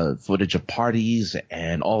footage of parties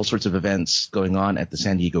and all sorts of events going on at the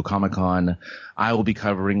San Diego Comic-Con. I will be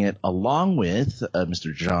covering it along with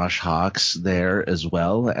Mr. Josh Hawks there as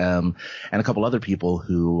well, and a couple other people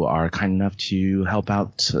who are kind enough to help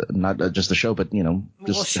out, not just the show, but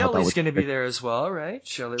just Shelley's going to be there as well, right?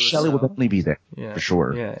 Shelley will definitely be there for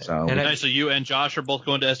sure. Yeah. So, so you and Josh are both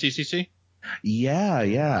going to SDCC?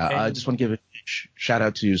 Yeah. I just want to give a shout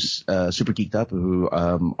out to Super Geeked Up, who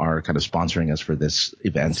are kind of sponsoring us for this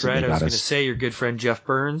event. That's right. I was going to say your good friend Jeff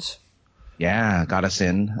Burns. Yeah, got us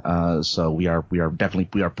in. So we are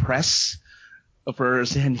press for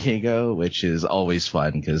San Diego, which is always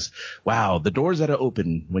fun because wow, the doors that are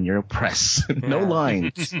open when you're a press, no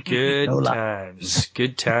lines. Good times.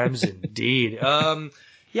 Good times indeed.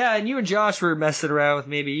 Yeah, and you and Josh were messing around with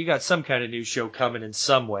maybe you got some kind of new show coming in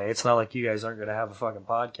some way. It's not like you guys aren't going to have a fucking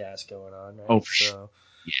podcast going on, right? Oh, for sure.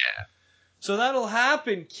 Yeah. So that'll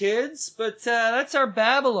happen, kids. But that's our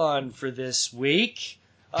Babylon for this week.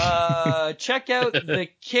 Check out the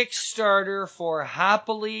Kickstarter for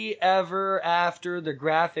Happily Ever After, the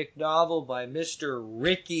graphic novel by Mr.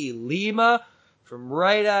 Ricky Lima from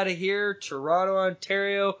right out of here, Toronto,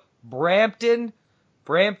 Ontario, Brampton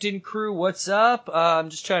crew, what's up? I'm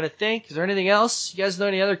just trying to think. Is there anything else? You guys know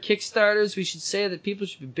any other Kickstarters we should say that people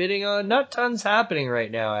should be bidding on? Not tons happening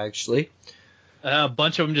right now, actually. A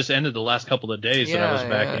bunch of them just ended the last couple of days that I was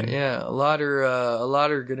back in. Yeah, a lot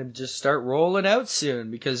are going to just start rolling out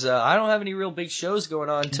soon because I don't have any real big shows going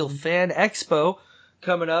on until Fan Expo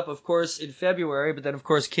coming up, of course, in February. But then, of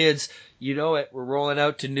course, kids, you know it. We're rolling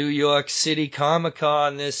out to New York City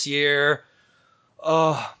Comic-Con this year.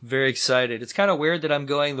 Oh, very excited. It's kind of weird that I'm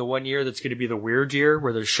going the one year that's going to be the weird year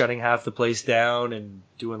where they're shutting half the place down and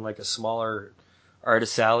doing like a smaller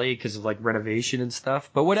artist alley because of like renovation and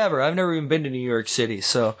stuff. But whatever. I've never even been to New York City,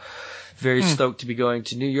 so very stoked to be going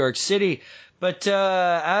to New York City. But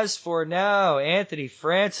as for now, Anthony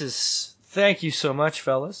Francis, thank you so much,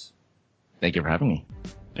 fellas. Thank you for having me.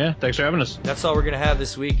 Yeah, thanks for having us. That's all we're going to have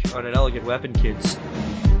this week on An Elegant Weapon, kids.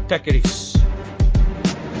 Take it easy.